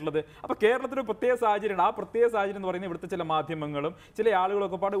പരിപാടി ഉണ്ടായിട്ടുള്ളത്. അപ്പൊ കേരളത്തിൽ പ്രത്യേക സാഹചര്യമാണ്. ആ പ്രത്യേക സാഹചര്യം എന്ന് പറയുന്നത് ഇവിടുത്തെ ചില മാധ്യമങ്ങളും ചില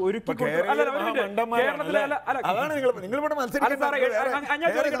ആളുകളൊക്കെ പാട് ഒരുക്കി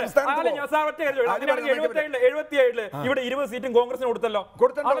ഇവിടെ 20 സീറ്റും കോൺഗ്രസിന് കൊടുത്തല്ലോ.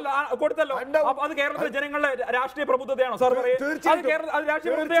 അത് കേരളത്തിലെ ജനങ്ങളുടെ രാഷ്ട്രീയ പ്രബുദ്ധതയാണോ സാർ?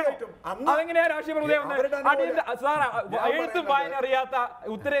 രാഷ്ട്രീയ പ്രബുദ്ധതയാണോ? അതെങ്ങനെയാ രാഷ്ട്രീയ പ്രബുദ്ധത? എഴുത്തും വായന അറിയാത്ത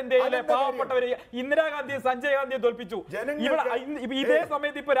ഉത്തരേന്ത്യയിലെ പാവപ്പെട്ടവരെ ഇന്ദിരാഗാന്ധിയെ സഞ്ജയ് ഗാന്ധിയെ തോൽപ്പിച്ചു. ഇതേ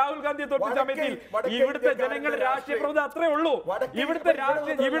സമയത്ത് ഇപ്പൊ രാഹുൽ ഗാന്ധിയെ തോൽപ്പിച്ച സമയത്ത് ഇവിടുത്തെ ജനങ്ങൾ രാഷ്ട്രീയ പ്രബുദ്ധത അത്രേ ഉള്ളൂ.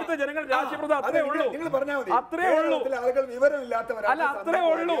 ഇവിടുത്തെ ജനങ്ങൾ രാഷ്ട്രീയ പ്രബുദ്ധത അത്രേ ഉള്ളൂ. അത്രേ ഉള്ളൂ. അല്ല, അത്രേ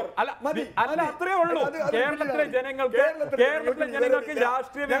ഉള്ളൂ. അല്ല, അത്രേ ഉള്ളൂ. കേരളത്തിലെ ജനങ്ങൾക്ക്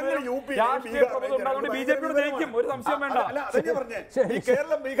രാഷ്ട്രീയ പ്രബുദ്ധത ഉണ്ടാകുന്നത് BJPയോട് ജയിക്കും, ഒരു സംശയം വേണ്ട.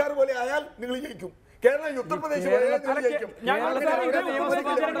 കേരളം ബീഹാർ പോലെ ആയാൽ നിങ്ങൾ ജയിക്കും. കേരളം ഉത്തർപ്രദേശ് പോലെ ജയിക്കും.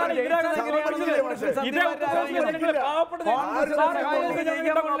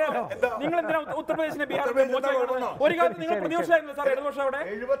 നിങ്ങൾ എന്തിനാ ഉത്തർപ്രദേശിനെ ബീഹാറിൽ ഒരു കാലത്ത് നിങ്ങൾ പ്രതിപക്ഷമായിരുന്നു സാർ? ഇടതുപക്ഷം അവിടെ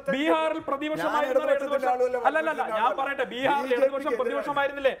ബീഹാറിൽ പ്രതിപക്ഷമായിരുന്നു. അല്ലല്ല, ഞാൻ പറയട്ടെ, ബീഹാറിൽ ഇടതുപക്ഷം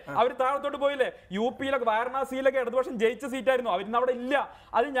പ്രതിപക്ഷമായിരുന്നില്ലേ? അവർ താഴത്തോട്ട് പോയില്ലേ? UP-യിലൊക്കെ വാരണാസിയിലൊക്കെ ഇടതുപക്ഷം ജയിച്ച സീറ്റായിരുന്നു. അവരിന്ന് അവിടെ ഇല്ല.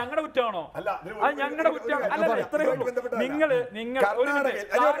 അത് ഞങ്ങളുടെ കുറ്റമാണോ? അത് ഞങ്ങളുടെ കുറ്റമാണ്. അല്ലല്ല, ഇത്രയേ ഉള്ളൂ. നിങ്ങൾ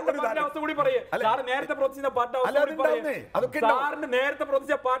അവസ്ഥ കൂടി പറയേ. സാറ് നേരത്തെ പ്രവർത്തിച്ച പാർട്ടി അവസ്ഥ കൂടി പറയേ. സാറിന് നേരത്തെ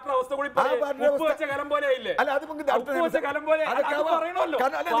പ്രവർത്തിച്ച പാർട്ടി അവസ്ഥ കൂടി പറയേ. ഉപ്പ് വെച്ച കലം പോലെ ആയില്ലേ? ഉപ്പ് വെച്ച കലം പോലെ പറയണമല്ലോ.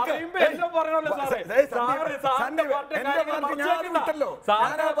 പറയുമ്പോ എല്ലാം പറയണമല്ലോ സാറേ. സാറിന്റെ പാർട്ടി കാര്യങ്ങൾ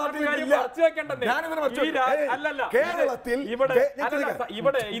മറച്ചു വെക്കണ്ടേ? അല്ലല്ല,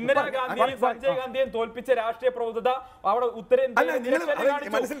 ഇവിടെ ഇന്ദിരാഗാന്ധിയെയും സഞ്ജയ് ഗാന്ധിയെയും തോൽപ്പിച്ച രാഷ്ട്രീയ പ്രബുദ്ധത അവിടെ ഉത്തരേന്ത്യയിൽ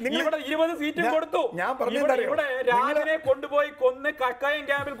ഇവിടെ 20 സീറ്റും കൊടുത്തു. ഇവിടെ രാജനെ കൊണ്ടുപോയി കൊന്ന് കക്കയം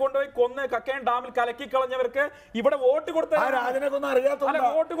ക്യാമ്പിൽ കൊണ്ടുപോയി കൊന്ന് കക്കയം ഡാമിൽ കലക്കി കളഞ്ഞവർക്ക് ഇവിടെ വോട്ട് കൊടുത്തവരാണ്.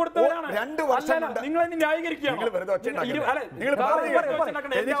 വോട്ട് കൊടുത്തവരാണ്. നിങ്ങൾ ഇനി ന്യായീകരിക്കുകയാണോ?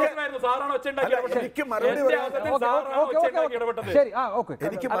 സാറാണ് ഒച്ച ഉണ്ടാക്കിയത്.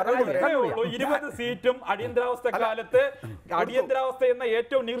 20 സീറ്റും അടിയന്തരാവസ്ഥ കാലത്ത് അടിയന്തരാവസ്ഥ എന്ന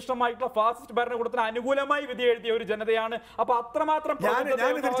ഏറ്റവും നീർഷമായിട്ടുള്ള ഫാസിസ്റ്റ് ഭരണകൂടത്തിന് അനുകൂലമായി വിധി എഴുതിയ ഒരു ജനതയാണ്. അപ്പൊ അത്രമാത്രം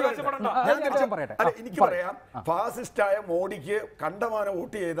എനിക്ക് പറയാം, ഫാസിസ്റ്റായ മോഡിക്ക് കണ്ടമാനം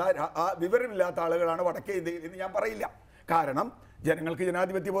വോട്ട് ചെയ്ത വിവരമില്ലാത്ത ആളുകളാണ് വടക്കേ ഇന്ത്യയിൽ എന്ന് ഞാൻ പറയില്ല. കാരണം ജനങ്ങൾക്ക്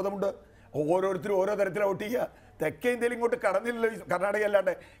ജനാധിപത്യ ബോധമുണ്ട്. ഓരോരുത്തരും ഓരോ തരത്തിലാണ് വോട്ട് ചെയ്യുക. തെക്കേ ഇന്ത്യയിൽ ഇങ്ങോട്ട് കടന്നില്ലല്ലോ. കർണാടക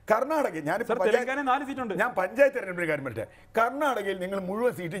അല്ലാണ്ട് കർണാടക ഞാൻ പഞ്ചായത്ത് തെരഞ്ഞെടുപ്പിന് കാര്യം പറ്റേ. കർണാടകയിൽ നിങ്ങൾ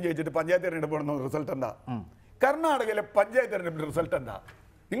മുഴുവൻ സീറ്റും ജയിച്ചിട്ട് പഞ്ചായത്ത് തെരഞ്ഞെടുപ്പ് റിസൾട്ട് എന്താ? കർണാടകയിലെ പഞ്ചായത്ത് തെരഞ്ഞെടുപ്പിന്റെ റിസൾട്ട് എന്താ?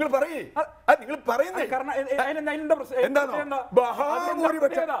 നിങ്ങൾ പറയേ, നിങ്ങൾ പറയുന്നേ എന്താണോ?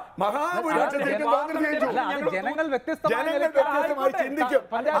 ജനങ്ങൾ വ്യത്യസ്തമായി ചിന്തിക്കും.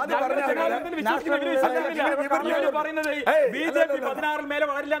 അത്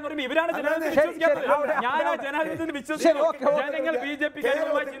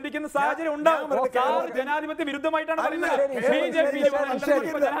ചിന്തിക്കുന്ന സാഹചര്യം ഉണ്ടാവും. ജനാധിപത്യ വിരുദ്ധമായിട്ടാണ്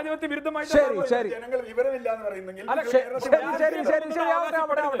ജനാധിപത്യ വിരുദ്ധമായിട്ടാണ് ജനങ്ങൾ വിവരമില്ല എന്ന് പറയുന്നെങ്കിൽ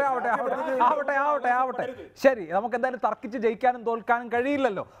ആവട്ടെ. ശരി, നമുക്ക് എന്തായാലും തർക്കിച്ച് ജയിക്കാനും തോൽക്കാനും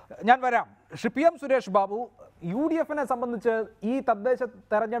കഴിയില്ലല്ലോ. ഞാൻ വരാം. ശ്രീ PM സുരേഷ് ബാബു, UDF-നെ സംബന്ധിച്ച് ഈ തദ്ദേശ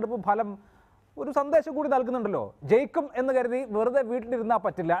തെരഞ്ഞെടുപ്പ് ഫലം ഒരു സന്ദേശം കൂടി നൽകുന്നുണ്ടല്ലോ. ജയിക്കും എന്ന് കരുതി വെറുതെ വീട്ടിലിരുന്നാൽ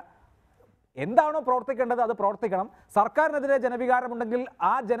പറ്റില്ല. എന്താണോ പ്രവർത്തിക്കേണ്ടത് അത് പ്രവർത്തിക്കണം. സർക്കാരിനെതിരെ ജനവികാരമുണ്ടെങ്കിൽ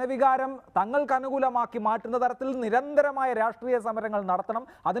ആ ജനവികാരം തങ്ങൾക്ക് അനുകൂലമാക്കി മാറ്റുന്ന തരത്തിൽ നിരന്തരമായ രാഷ്ട്രീയ സമരങ്ങൾ നടത്തണം.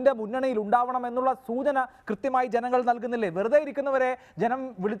 അതിൻ്റെ മുന്നണിയിൽ ഉണ്ടാവണം എന്നുള്ള സൂചന കൃത്യമായി ജനങ്ങൾ നൽകുന്നില്ലേ? വെറുതെ ഇരിക്കുന്നവരെ ജനം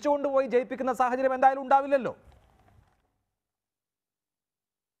വിളിച്ചുകൊണ്ടുപോയി ജയിപ്പിക്കുന്ന സാഹചര്യം എന്തായാലും ഉണ്ടാവില്ലല്ലോ.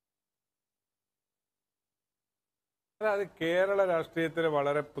 അത് കേരള രാഷ്ട്രീയത്തിൽ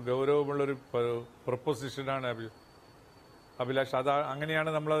വളരെ ഗൗരവമുള്ളൊരു പ്രൊപ്പോസിഷനാണ് അഭിലാഷ്. അങ്ങനെയാണ്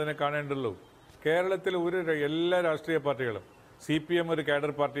നമ്മളതിനെ കാണേണ്ടുള്ളൂ. കേരളത്തിൽ എല്ലാ രാഷ്ട്രീയ പാർട്ടികളും, CPM ഒരു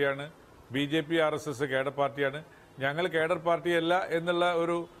കേഡർ പാർട്ടിയാണ്, BJP RSS കേഡർ പാർട്ടിയാണ്. ഞങ്ങൾ കേഡർ പാർട്ടിയല്ല എന്നുള്ള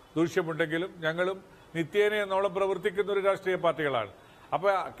ഒരു ദൂഷ്യമുണ്ടെങ്കിലും ഞങ്ങളും നിത്യേന എന്നോളം പ്രവർത്തിക്കുന്ന ഒരു രാഷ്ട്രീയ പാർട്ടികളാണ്.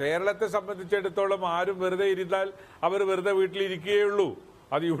 അപ്പോൾ കേരളത്തെ സംബന്ധിച്ചിടത്തോളം ആരും വെറുതെ ഇരുന്നാൽ അവർ വെറുതെ വീട്ടിലിരിക്കുകയുള്ളൂ.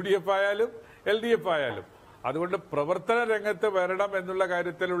 അത് UDF ആയാലും LDF ആയാലും. അതുകൊണ്ട് പ്രവർത്തന രംഗത്ത് വരണം എന്നുള്ള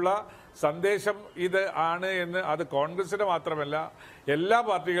കാര്യത്തിലുള്ള സന്ദേശം ഇത് ആണ് എന്ന് അത് കോൺഗ്രസിന് മാത്രമല്ല എല്ലാ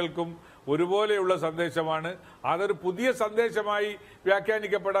പാർട്ടികൾക്കും ഒരുപോലെയുള്ള സന്ദേശമാണ്. അതൊരു പുതിയ സന്ദേശമായി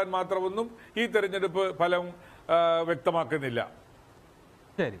വ്യാഖ്യാനിക്കപ്പെടാൻ മാത്രമൊന്നും ഈ തെരഞ്ഞെടുപ്പ് ഫലം വ്യക്തമാക്കുന്നില്ല.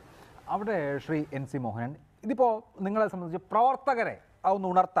 ശരി, അവിടെ ശ്രീ NC മോഹനൻ, ഇതിപ്പോൾ നിങ്ങളെ സംബന്ധിച്ച് പ്രവർത്തകരെ ഒന്ന്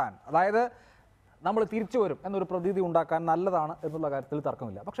ഉണർത്താൻ, അതായത് നമ്മൾ തിരിച്ചു വരും എന്നൊരു പ്രതീതി ഉണ്ടാക്കാൻ നല്ലതാണ് എന്നുള്ള കാര്യത്തിൽ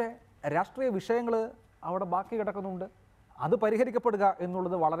തർക്കമില്ല. പക്ഷേ രാഷ്ട്രീയ വിഷയങ്ങൾ അവിടെ ബാക്കി കിടക്കുന്നുണ്ട്. അത് പരിഹരിക്കപ്പെടുക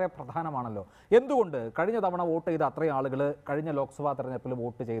എന്നുള്ളത് വളരെ പ്രധാനമാണല്ലോ. എന്തുകൊണ്ട് കഴിഞ്ഞ തവണ വോട്ട് ചെയ്ത അത്രയും ആളുകൾ കഴിഞ്ഞ ലോക്സഭാ തെരഞ്ഞെടുപ്പിൽ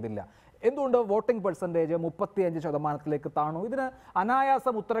വോട്ട് ചെയ്തില്ല? എന്തുകൊണ്ട് വോട്ടിംഗ് പെർസെൻറ്റേജ് 35% താണു? ഇതിന്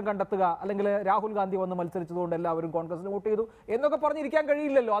അനായാസം ഉത്തരം കണ്ടെത്തുക, അല്ലെങ്കിൽ രാഹുൽ ഗാന്ധി വന്ന് മത്സരിച്ചതുകൊണ്ട് എല്ലാവരും കോൺഗ്രസിന് വോട്ട് ചെയ്തു എന്നൊക്കെ പറഞ്ഞിരിക്കാൻ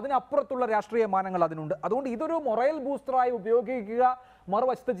കഴിയില്ലല്ലോ. അതിനപ്പുറത്തുള്ള രാഷ്ട്രീയ മാനങ്ങൾ അതിനുണ്ട്. അതുകൊണ്ട് ഇതൊരു മൊറൽ ബൂസ്റ്ററായി ഉപയോഗിക്കുക,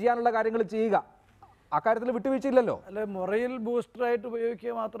 മറുവശത്ത് ചെയ്യാനുള്ള കാര്യങ്ങൾ ചെയ്യുക, അക്കാര്യത്തിൽ വിട്ടുവീഴ്ചയില്ലല്ലോ. അല്ലെ, മൊറൽ ബൂസ്റ്ററായിട്ട്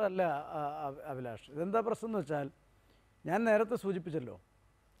ഉപയോഗിക്കുക മാത്രമല്ല അഭിലാഷ്. ഇതെന്താ പ്രശ്നം എന്ന് വെച്ചാൽ, ഞാൻ നേരത്തെ സൂചിപ്പിച്ചല്ലോ,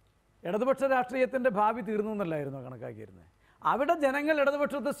 ഇടതുപക്ഷ രാഷ്ട്രീയത്തിൻ്റെ ഭാവി തീർന്നു എന്നല്ലായിരുന്നു കണക്കാക്കിയിരുന്നത്. അവിടെ ജനങ്ങൾ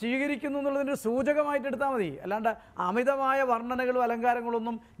ഇടതുപക്ഷത്തെ സ്വീകരിക്കുന്നു എന്നുള്ളതിൻ്റെ സൂചകമായിട്ട് എടുത്താൽ മതി. അല്ലാണ്ട് അമിതമായ വർണ്ണനകളും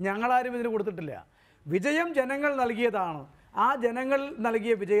അലങ്കാരങ്ങളൊന്നും ഞങ്ങളാരും ഇതിന് കൊടുത്തിട്ടില്ല. വിജയം ജനങ്ങൾ നൽകിയതാണ്. ആ ജനങ്ങൾ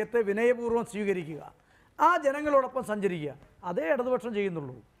നൽകിയ വിജയത്തെ വിനയപൂർവ്വം സ്വീകരിക്കുക, ആ ജനങ്ങളോടൊപ്പം സഞ്ചരിക്കുക, അതേ ഇടതുപക്ഷം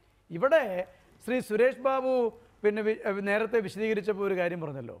ചെയ്യുന്നുള്ളൂ. ഇവിടെ ശ്രീ സുരേഷ് ബാബു നേരത്തെ വിശദീകരിച്ചപ്പോൾ ഒരു കാര്യം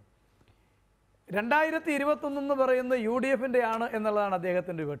പറഞ്ഞല്ലോ, 2021 എന്ന് പറയുന്നത് UDF-ൻ്റെ ആണ് എന്നുള്ളതാണ്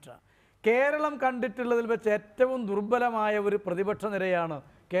അദ്ദേഹത്തിൻ്റെ വിവക്ഷ. കേരളം കണ്ടിട്ടുള്ളതിൽ വെച്ച് ഏറ്റവും ദുർബലമായ ഒരു പ്രതിപക്ഷ നിരയാണ്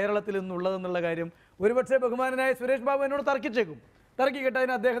കേരളത്തിൽ നിന്നുള്ളതെന്നുള്ള കാര്യം ഒരുപക്ഷെ ബഹുമാനനായ സുരേഷ് ബാബു എന്നോട് തർക്കിക്കട്ടെ,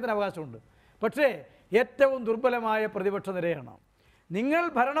 അതിന് അദ്ദേഹത്തിന് അവകാശമുണ്ട്. പക്ഷേ ഏറ്റവും ദുർബലമായ പ്രതിപക്ഷ നിരയാണ്. നിങ്ങൾ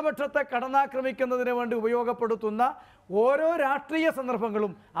ഭരണപക്ഷത്തെ കടന്നാക്രമിക്കുന്നതിന് വേണ്ടി ഉപയോഗപ്പെടുത്തുന്ന ഓരോ രാഷ്ട്രീയ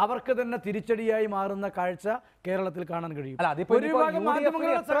സന്ദർഭങ്ങളും അവർക്ക് തന്നെ തിരിച്ചടിയായി മാറുന്ന കാഴ്ച കേരളത്തിൽ കാണാൻ കഴിയും.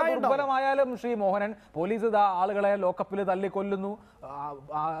 ദുർബലമായാലും ശ്രീ മോഹനൻ, പോലീസ് ആളുകളെ ലോക്കപ്പിൽ തല്ലിക്കൊല്ലുന്നു,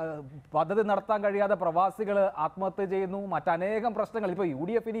 പദ്ധതി നടത്താൻ കഴിയാതെ പ്രവാസികൾ ആത്മഹത്യ ചെയ്യുന്നു, മറ്റനേകം പ്രശ്നങ്ങൾ. ഇപ്പൊ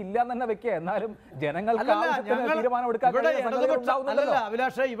UDF-ന് ഇല്ലാന്ന് തന്നെ വെക്കുക, എന്നാലും ജനങ്ങൾക്ക് തീരുമാനമെടുക്കാൻ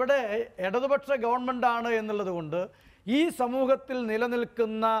അഭിലാഷ്, ഇവിടെ ഇടതുപക്ഷ ഗവൺമെന്റ് ആണ് എന്നുള്ളത് കൊണ്ട് ഈ സമൂഹത്തിൽ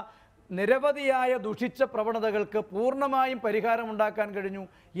നിലനിൽക്കുന്ന നിരവധിയായ ദുഷിച്ച പ്രവണതകൾക്ക് പൂർണ്ണമായും പരിഹാരമുണ്ടാക്കാൻ കഴിഞ്ഞു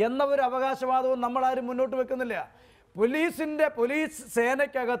എന്ന ഒരു അവകാശവാദവും നമ്മളാരും മുന്നോട്ട് വെക്കുന്നില്ല. പോലീസ്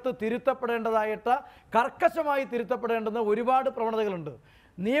സേനയ്ക്കകത്ത് തിരുത്തപ്പെടേണ്ടതായിട്ട്, കർക്കശമായി തിരുത്തപ്പെടേണ്ടുന്ന ഒരുപാട് പ്രവണതകളുണ്ട്.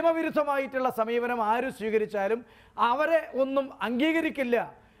 നിയമവിരുദ്ധമായിട്ടുള്ള സമീപനം ആരും സ്വീകരിച്ചാലും അവരെ ഒന്നും അംഗീകരിക്കില്ല,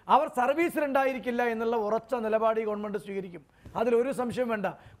 അവർ സർവീസിലുണ്ടായിരിക്കില്ല എന്നുള്ള ഉറച്ച നിലപാട് ഈ ഗവൺമെൻറ് സ്വീകരിക്കും. അതിലൊരു സംശയം വേണ്ട.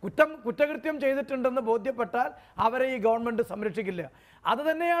 കുറ്റകൃത്യം ചെയ്തിട്ടുണ്ടെന്ന് ബോധ്യപ്പെട്ടാൽ അവരെ ഈ ഗവൺമെൻറ് സംരക്ഷിക്കില്ല.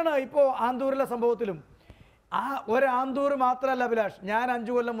 അതുതന്നെയാണ് ഇപ്പോൾ ആന്തൂരിലെ സംഭവത്തിലും. ഒരാന്തൂർ മാത്രമല്ല അഭിലാഷ്, ഞാൻ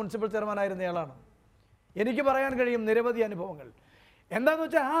 5 കൊല്ലം മുനിസിപ്പൽ ചെയർമാനായിരുന്നയാളാണ്. എനിക്ക് പറയാൻ കഴിയും നിരവധി അനുഭവങ്ങൾ. എന്താണെന്ന്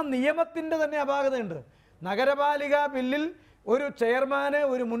വെച്ചാൽ ആ നിയമത്തിൻ്റെ തന്നെ അപാകതയുണ്ട്. നഗരപാലിക ബില്ലിൽ ഒരു ചെയർമാന്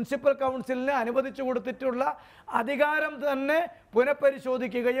ഒരു മുനിസിപ്പൽ കൗൺസിലിന് അനുവദിച്ചു കൊടുത്തിട്ടുള്ള അധികാരം തന്നെ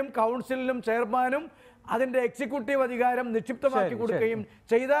പുനഃപരിശോധിക്കുകയും കൗൺസിലിനും ചെയർമാനും അതിൻ്റെ എക്സിക്യൂട്ടീവ് അധികാരം നിക്ഷിപ്തമാക്കി കൊടുക്കുകയും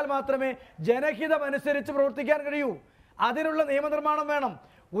ചെയ്താൽ മാത്രമേ ജനഹിതമനുസരിച്ച് പ്രവർത്തിക്കാൻ കഴിയൂ. അതിനുള്ള നിയമനിർമ്മാണം വേണം.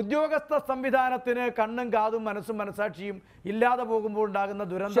 ഉദ്യോഗസ്ഥ സംവിധാനത്തിന് കണ്ണും കാതും മനസ്സും മനസാക്ഷിയും ഇല്ലാതെ പോകുമ്പോൾ ഉണ്ടാകുന്ന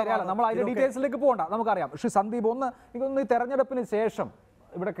ശരിയല്ല, നമ്മൾ അതിന്റെ ദുരന്തം. ഡീറ്റെയിൽസിലേക്ക് പോകണ്ട, നമുക്കറിയാം. ശ്രീ സന്ദീപ്, എനിക്കൊന്ന് ഈ തെരഞ്ഞെടുപ്പിന് ശേഷം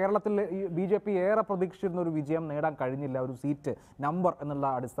ഇവിടെ കേരളത്തിൽ ഈ BJP ഏറെ പ്രതീക്ഷിച്ചിരുന്ന ഒരു വിജയം നേടാൻ കഴിഞ്ഞില്ല, ഒരു സീറ്റ് നമ്പർ എന്നുള്ള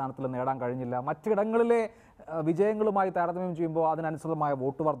അടിസ്ഥാനത്തിൽ നേടാൻ കഴിഞ്ഞില്ല, മറ്റിടങ്ങളിലെ വിജയങ്ങളുമായി താരതമ്യം ചെയ്യുമ്പോൾ അതിനനുസൃതമായ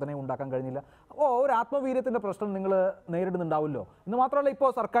വോട്ട് വർധനയും ഉണ്ടാക്കാൻ കഴിഞ്ഞില്ല. അപ്പോൾ ഒരു ആത്മവീര്യത്തിൻ്റെ പ്രശ്നം നിങ്ങൾ നേരിടുന്നുണ്ടാവുമല്ലോ. എന്ന് മാത്രമല്ല,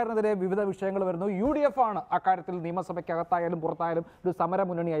 ഇപ്പോൾ സർക്കാരിനെതിരെ വിവിധ വിഷയങ്ങൾ വരുന്നു. UDF ആണ് അക്കാര്യത്തിൽ നിയമസഭയ്ക്കകത്തായാലും പുറത്തായാലും ഒരു സമര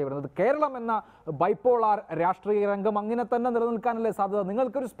മുന്നണിയായി വരുന്നത്. കേരളം എന്ന ബൈപ്പോളാർ രാഷ്ട്രീയ രംഗം അങ്ങനെ തന്നെ നിലനിൽക്കാനല്ലേ സാധ്യത?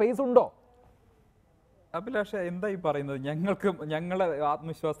 നിങ്ങൾക്കൊരു സ്പേസ് ഉണ്ടോ? അഭിലാഷ, എന്തായി പറയുന്നത്? ഞങ്ങളുടെ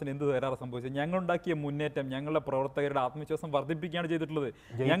ആത്മവിശ്വാസത്തിന് എന്ത് തകരാറ് സംഭവിച്ചത്? ഞങ്ങളുണ്ടാക്കിയ മുന്നേറ്റം ഞങ്ങളുടെ പ്രവർത്തകരുടെ ആത്മവിശ്വാസം വർദ്ധിപ്പിക്കുകയാണ് ചെയ്തിട്ടുള്ളത്.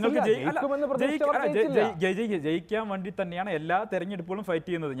 ഞങ്ങൾക്ക് ജയിക്കാൻ വേണ്ടി തന്നെയാണ് എല്ലാ തെരഞ്ഞെടുപ്പുകളും ഫൈറ്റ്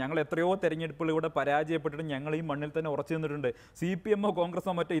ചെയ്യുന്നത്. ഞങ്ങൾ എത്രയോ തെരഞ്ഞെടുപ്പുകൾ ഇവിടെ പരാജയപ്പെട്ടിട്ട് ഞങ്ങൾ ഈ മണ്ണിൽ തന്നെ ഉറച്ചു നിന്നിട്ടുണ്ട്. CPM ഓ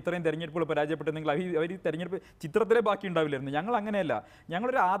കോൺഗ്രസോ മറ്റോ ഇത്രയും തെരഞ്ഞെടുപ്പുകൾ പരാജയപ്പെട്ടിരുന്നെങ്കിൽ അവർ ഈ തെരഞ്ഞെടുപ്പ് ചിത്രത്തിലെ ബാക്കി ഉണ്ടാവില്ലായിരുന്നു. ഞങ്ങൾ അങ്ങനെയല്ല.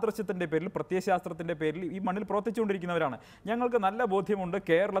 ഞങ്ങളൊരു ആദർശത്തിൻ്റെ പേരിൽ, പ്രത്യയശാസ്ത്രത്തിൻ്റെ പേരിൽ ഈ മണ്ണിൽ പ്രവർത്തിച്ചുകൊണ്ടിരിക്കുന്നവരാണ്. ഞങ്ങൾക്ക് നല്ല ബോധ്യമുണ്ട്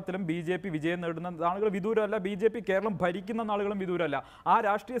കേരളത്തിലും BJP വിജയം നേടുന്ന ആളുകൾ വിദൂരമല്ല, BJP കേരളം ഭരിക്കുന്ന നാളുകളും വിദൂരമല്ല. ആ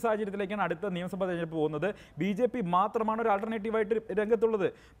രാഷ്ട്രീയ സാഹചര്യത്തിലേക്കാണ് അടുത്ത നിയമസഭാ തെരഞ്ഞെടുപ്പ് പോകുന്നത്. BJP മാത്രമാണ് ഒരു ആൾട്ടർനേറ്റീവായിട്ട് രംഗത്തുള്ളത്.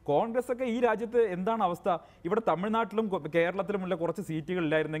 കോൺഗ്രസ് ഒക്കെ ഈ രാജ്യത്ത് എന്താണ് അവസ്ഥ? ഇവിടെ തമിഴ്നാട്ടിലും കേരളത്തിലുമുള്ള കുറച്ച് സീറ്റുകൾ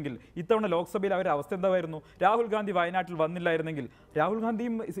ഇല്ലായിരുന്നെങ്കിൽ ഇത്തവണ ലോക്സഭയിൽ അവരുടെ അവസ്ഥ എന്തായിരുന്നു? രാഹുൽ ഗാന്ധി വയനാട്ടിൽ വന്നില്ലായിരുന്നെങ്കിൽ രാഹുൽ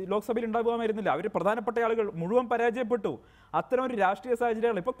ഗാന്ധിയും ലോക്സഭയിൽ ഉണ്ടാകുമായിരുന്നില്ല. അവർ പ്രധാനപ്പെട്ട ആളുകൾ മുഴുവൻ പരാജയപ്പെട്ടു. അത്തരം ഒരു രാഷ്ട്രീയ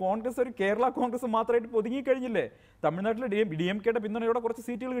സാഹചര്യങ്ങൾ ഇപ്പോൾ കോൺഗ്രസ് ഒരു കേരള കോൺഗ്രസ് മാത്രമായിട്ട് ഒതുങ്ങിക്കഴിഞ്ഞില്ലേ? തമിഴ്നാട്ടിൽ DMKയുടെ പിന്തുണയോടെ കുറച്ച്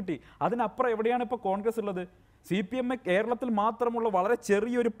സീറ്റുകൾ കിട്ടി. അതിനപ്പുറം എവിടെയാണ് ഇപ്പോൾ കോൺഗ്രസ് ഉള്ളത്? CPM കേരളത്തിൽ മാത്രമുള്ള വളരെ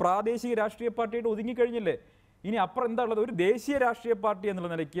ചെറിയൊരു പ്രാദേശിക രാഷ്ട്രീയ പാർട്ടിയായിട്ട് ഒതുങ്ങിക്കഴിഞ്ഞില്ലേ? ഇനി അപ്പുറം എന്താ ഉള്ളത്? ഒരു ദേശീയ രാഷ്ട്രീയ പാർട്ടി എന്നുള്ള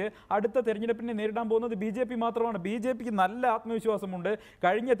നിലയ്ക്ക് അടുത്ത തെരഞ്ഞെടുപ്പിനെ നേരിടാൻ പോകുന്നത് BJP മാത്രമാണ്. BJPക്ക് നല്ല ആത്മവിശ്വാസമുണ്ട്.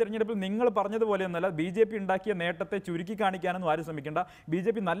 കഴിഞ്ഞ തെരഞ്ഞെടുപ്പിൽ നിങ്ങൾ പറഞ്ഞതുപോലെ ഒന്നല്ല, BJP ഉണ്ടാക്കിയ നേട്ടത്തെ ചുരുക്കി കാണിക്കാനൊന്നും ആരും ശ്രമിക്കേണ്ട.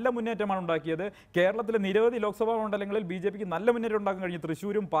 BJP നല്ല മുന്നേറ്റമാണ് ഉണ്ടാക്കിയത്. കേരളത്തിലെ നിരവധി ലോക്സഭാ മണ്ഡലങ്ങളിൽ BJPക്ക് നല്ല മുന്നേറ്റം ഉണ്ടാക്കാൻ കഴിഞ്ഞു.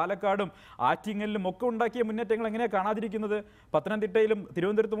 തൃശ്ശൂരും പാലക്കാടും ആറ്റിങ്ങലിലും ഒക്കെ ഉണ്ടാക്കിയ മുന്നേറ്റങ്ങൾ എങ്ങനെയാണ് കാണാതിരിക്കുന്നത്? പത്തനംതിട്ടയിലും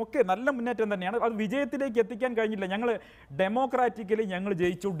തിരുവനന്തപുരത്തും ഒക്കെ നല്ല മുന്നേറ്റം തന്നെയാണ്. അത് വിജയത്തിലേക്ക് എത്തിക്കാൻ കഴിഞ്ഞില്ല. ഞങ്ങൾ ഡെമോക്രാറ്റിക്കലി ഞങ്ങൾ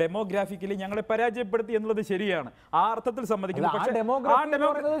ജയിച്ചു, ഡെമോഗ്രാഫിക്കലി ഞങ്ങളെ പരാജയപ്പെടുത്തി എന്നുള്ളത് ശരിയാണ്. ആ അർത്ഥത്തിൽ സമ്മതിക്കുന്നു.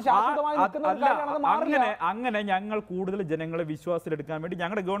 അങ്ങനെ ഞങ്ങൾ കൂടുതൽ ജനങ്ങളെ വിശ്വാസത്തിലെടുക്കാൻ വേണ്ടി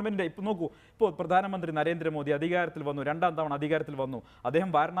ഞങ്ങളുടെ ഗവൺമെന്റ് ഇപ്പൊ നോക്കൂ, ഇപ്പോൾ പ്രധാനമന്ത്രി നരേന്ദ്രമോദി അധികാരത്തിൽ വന്നു, 2ാം തവണ അധികാരത്തിൽ വന്നു. അദ്ദേഹം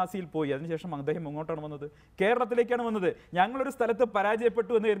വാരണാസിയിൽ പോയി. അതിനുശേഷം അദ്ദേഹം എങ്ങോട്ടാണ് വന്നത്? കേരളത്തിലേക്കാണ് വന്നത്. ഞങ്ങളൊരു സ്ഥലത്ത്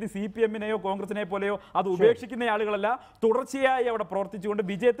പരാജയപ്പെട്ടു എന്ന് കരുതി CPM-നെയോ കോൺഗ്രസിനെ പോലെയോ അത് ഉപേക്ഷിക്കുന്ന ആളുകളല്ല. തുടർച്ചയായി അവിടെ പ്രവർത്തിച്ചുകൊണ്ട്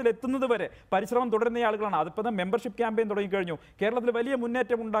വിജയത്തിൽ എത്തുന്നത് വരെ പരിശ്രമം തുടരുന്ന ആളുകളാണ്. അതിപ്പോൾ മെമ്പർഷിപ്പ് ക്യാമ്പയിൻ തുടങ്ങിക്കഴിഞ്ഞു. കേരളത്തിൽ വലിയ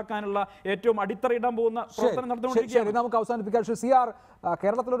മുന്നേറ്റം ഉണ്ടാക്കാനുള്ള ഏറ്റവും അടിത്തറയിടാൻ പോകുന്ന ശരി, നമുക്ക് അവസാനിപ്പിക്കാം. CR,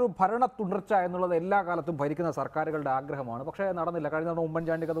 കേരളത്തിലൊരു ഭരണ തുടർച്ച എന്നുള്ളത് എല്ലാ കാലത്തും ഭരിക്കുന്ന സർക്കാരുകളുടെ ആഗ്രഹമാണ്. പക്ഷേ നടന്നില്ല. കഴിഞ്ഞ തവണ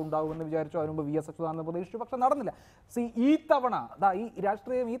ഉമ്മൻചാണ്ടിക്ക് അത് ഉണ്ടാകുമെന്ന് വിചാരിച്ചു, അതിന് മുമ്പ് VS അച്യുതാനന്ദൻ പ്രതീക്ഷിച്ചു, പക്ഷെ നടന്നില്ല. ഈ തവണ ഈ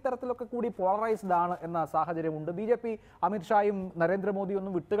രാഷ്ട്രീയം ഈ തരത്തിലൊക്കെ കൂടി പോളറൈസ്ഡ് ആണ് എന്ന സാഹചര്യമുണ്ട്. BJP അമിത്ഷായും നരേന്ദ്രമോദിയും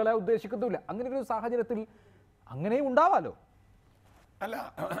ഒന്നും വിട്ടുകളയാൻ ഉദ്ദേശിക്കുന്നില്ല. അങ്ങനെ ഒരു സാഹചര്യത്തിൽ അങ്ങനെയും ഉണ്ടാവാലോ. അല്ല,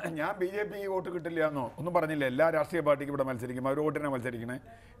 ഞാൻ BJP വോട്ട് കിട്ടില്ല എന്നോ ഒന്നും പറഞ്ഞില്ല. എല്ലാ രാഷ്ട്രീയ പാർട്ടിക്കും ഇവിടെ മത്സരിക്കും. അവർ വോട്ടിനെ മത്സരിക്കണേ.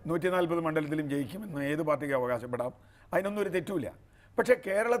 140 മണ്ഡലത്തിലും ജയിക്കുമെന്ന് ഏത് പാർട്ടിക്ക് അവകാശപ്പെടാം. അതിനൊന്നും ഒരു തെറ്റുമില്ല. പക്ഷേ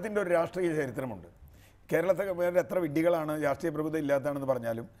കേരളത്തിൻ്റെ ഒരു രാഷ്ട്രീയ ചരിത്രമുണ്ട്. കേരളത്തിൽ എത്ര വിഡ്ഢികളാണ് രാഷ്ട്രീയ പ്രഭുത്വം ഇല്ലാത്തതാണെന്ന്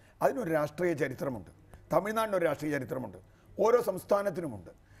പറഞ്ഞാലും അതിനൊരു രാഷ്ട്രീയ ചരിത്രമുണ്ട്. തമിഴ്നാടിനൊരു രാഷ്ട്രീയ ചരിത്രമുണ്ട്. ഓരോ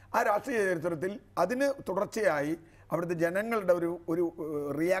സംസ്ഥാനത്തിനുമുണ്ട്. ആ രാഷ്ട്രീയ ചരിത്രത്തിൽ അതിന് തുടർച്ചയായി അവിടുത്തെ ജനങ്ങളുടെ ഒരു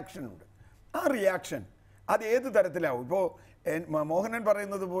റിയാക്ഷൻ ഉണ്ട്. ആ റിയാക്ഷൻ അത് ഏത് തരത്തിലാവും? ഇപ്പോൾ മോഹനൻ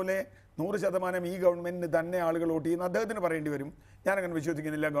പറയുന്നത് പോലെ 100% ഈ ഗവൺമെൻറ്റിന് തന്നെ ആളുകൾ വോട്ട് ചെയ്യുന്ന അദ്ദേഹത്തിന് പറയേണ്ടി വരും. ഞാനങ്ങനെ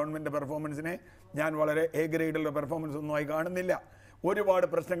വിശ്വസിക്കുന്നില്ല. ഗവൺമെൻറ്റിൻ്റെ പെർഫോമൻസിനെ ഞാൻ വളരെ ഗ്രേഡുള്ള പെർഫോമൻസ് ഒന്നുമായി കാണുന്നില്ല. ഒരുപാട്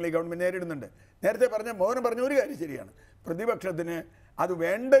പ്രശ്നങ്ങൾ ഈ ഗവൺമെൻറ് നേരിടുന്നുണ്ട്. നേരത്തെ മോഹനൻ പറഞ്ഞ ഒരു കാര്യം ശരിയാണ്. പ്രതിപക്ഷത്തിന് അത്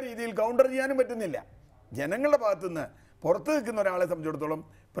വേണ്ട രീതിയിൽ കൗണ്ടർ ചെയ്യാനും പറ്റുന്നില്ല. ജനങ്ങളുടെ ഭാഗത്തുനിന്ന് പുറത്ത് നിൽക്കുന്ന ഒരാളെ സംബന്ധിച്ചിടത്തോളം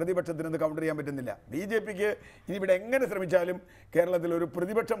പ്രതിപക്ഷത്തിനത് കൗണ്ടർ ചെയ്യാൻ പറ്റുന്നില്ല. BJPക്ക് ഇനി ഇവിടെ എങ്ങനെ ശ്രമിച്ചാലും കേരളത്തിൽ ഒരു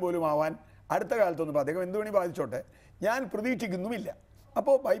പ്രതിപക്ഷം പോലും ആവാൻ അടുത്ത കാലത്തൊന്നും അദ്ദേഹം എന്ത് വേണി ബാധിച്ചോട്ടെ ഞാൻ പ്രതീക്ഷിക്കുന്നുമില്ല.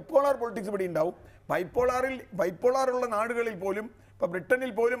 അപ്പോൾ ബൈപ്പോളാർ പൊളിറ്റിക്സ് ഇവിടെ ഉണ്ടാവും. ബൈപ്പോളാറുള്ള നാടുകളിൽ പോലും, ഇപ്പോൾ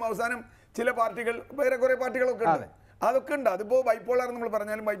ബ്രിട്ടനിൽ പോലും അവസാനം ചില പാർട്ടികൾ, വേറെ കുറേ പാർട്ടികളൊക്കെ ഉണ്ട്. അതൊക്കെ ഉണ്ട്. അതിപ്പോൾ ബൈപ്പോളാർ നമ്മൾ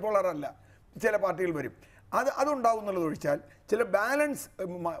പറഞ്ഞാലും ബൈപ്പോളാർ അല്ല, ചില പാർട്ടികൾ വരും. അതുണ്ടാവും എന്നുള്ളത് ഒഴിച്ചാൽ, ചില ബാലൻസ്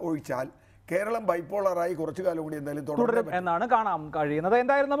ഒഴിച്ചാൽ കേരളം ബൈപ്പോളറായി കുറച്ചു കാലം കൂടി എന്തായാലും തുടരും എന്നാണ് കാണാൻ കഴിയുന്നത്.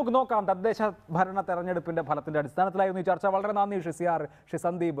 എന്തായാലും നമുക്ക് നോക്കാം. തദ്ദേശ ഭരണ തെരഞ്ഞെടുപ്പിന്റെ ഫലത്തിന്റെ അടിസ്ഥാനത്തിലായിരുന്നു ഈ ചർച്ച. വളരെ നന്ദി Shri CR, Shri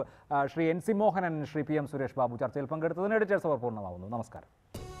Sandeep, Shri NC Mohanan, Shri PM Suresh Babu ചർച്ചയിൽ പങ്കെടുത്തതിന്. എഡിറ്റേഴ്സ് അവർ പൂർണ്ണമാവുന്നു. നമസ്കാരം.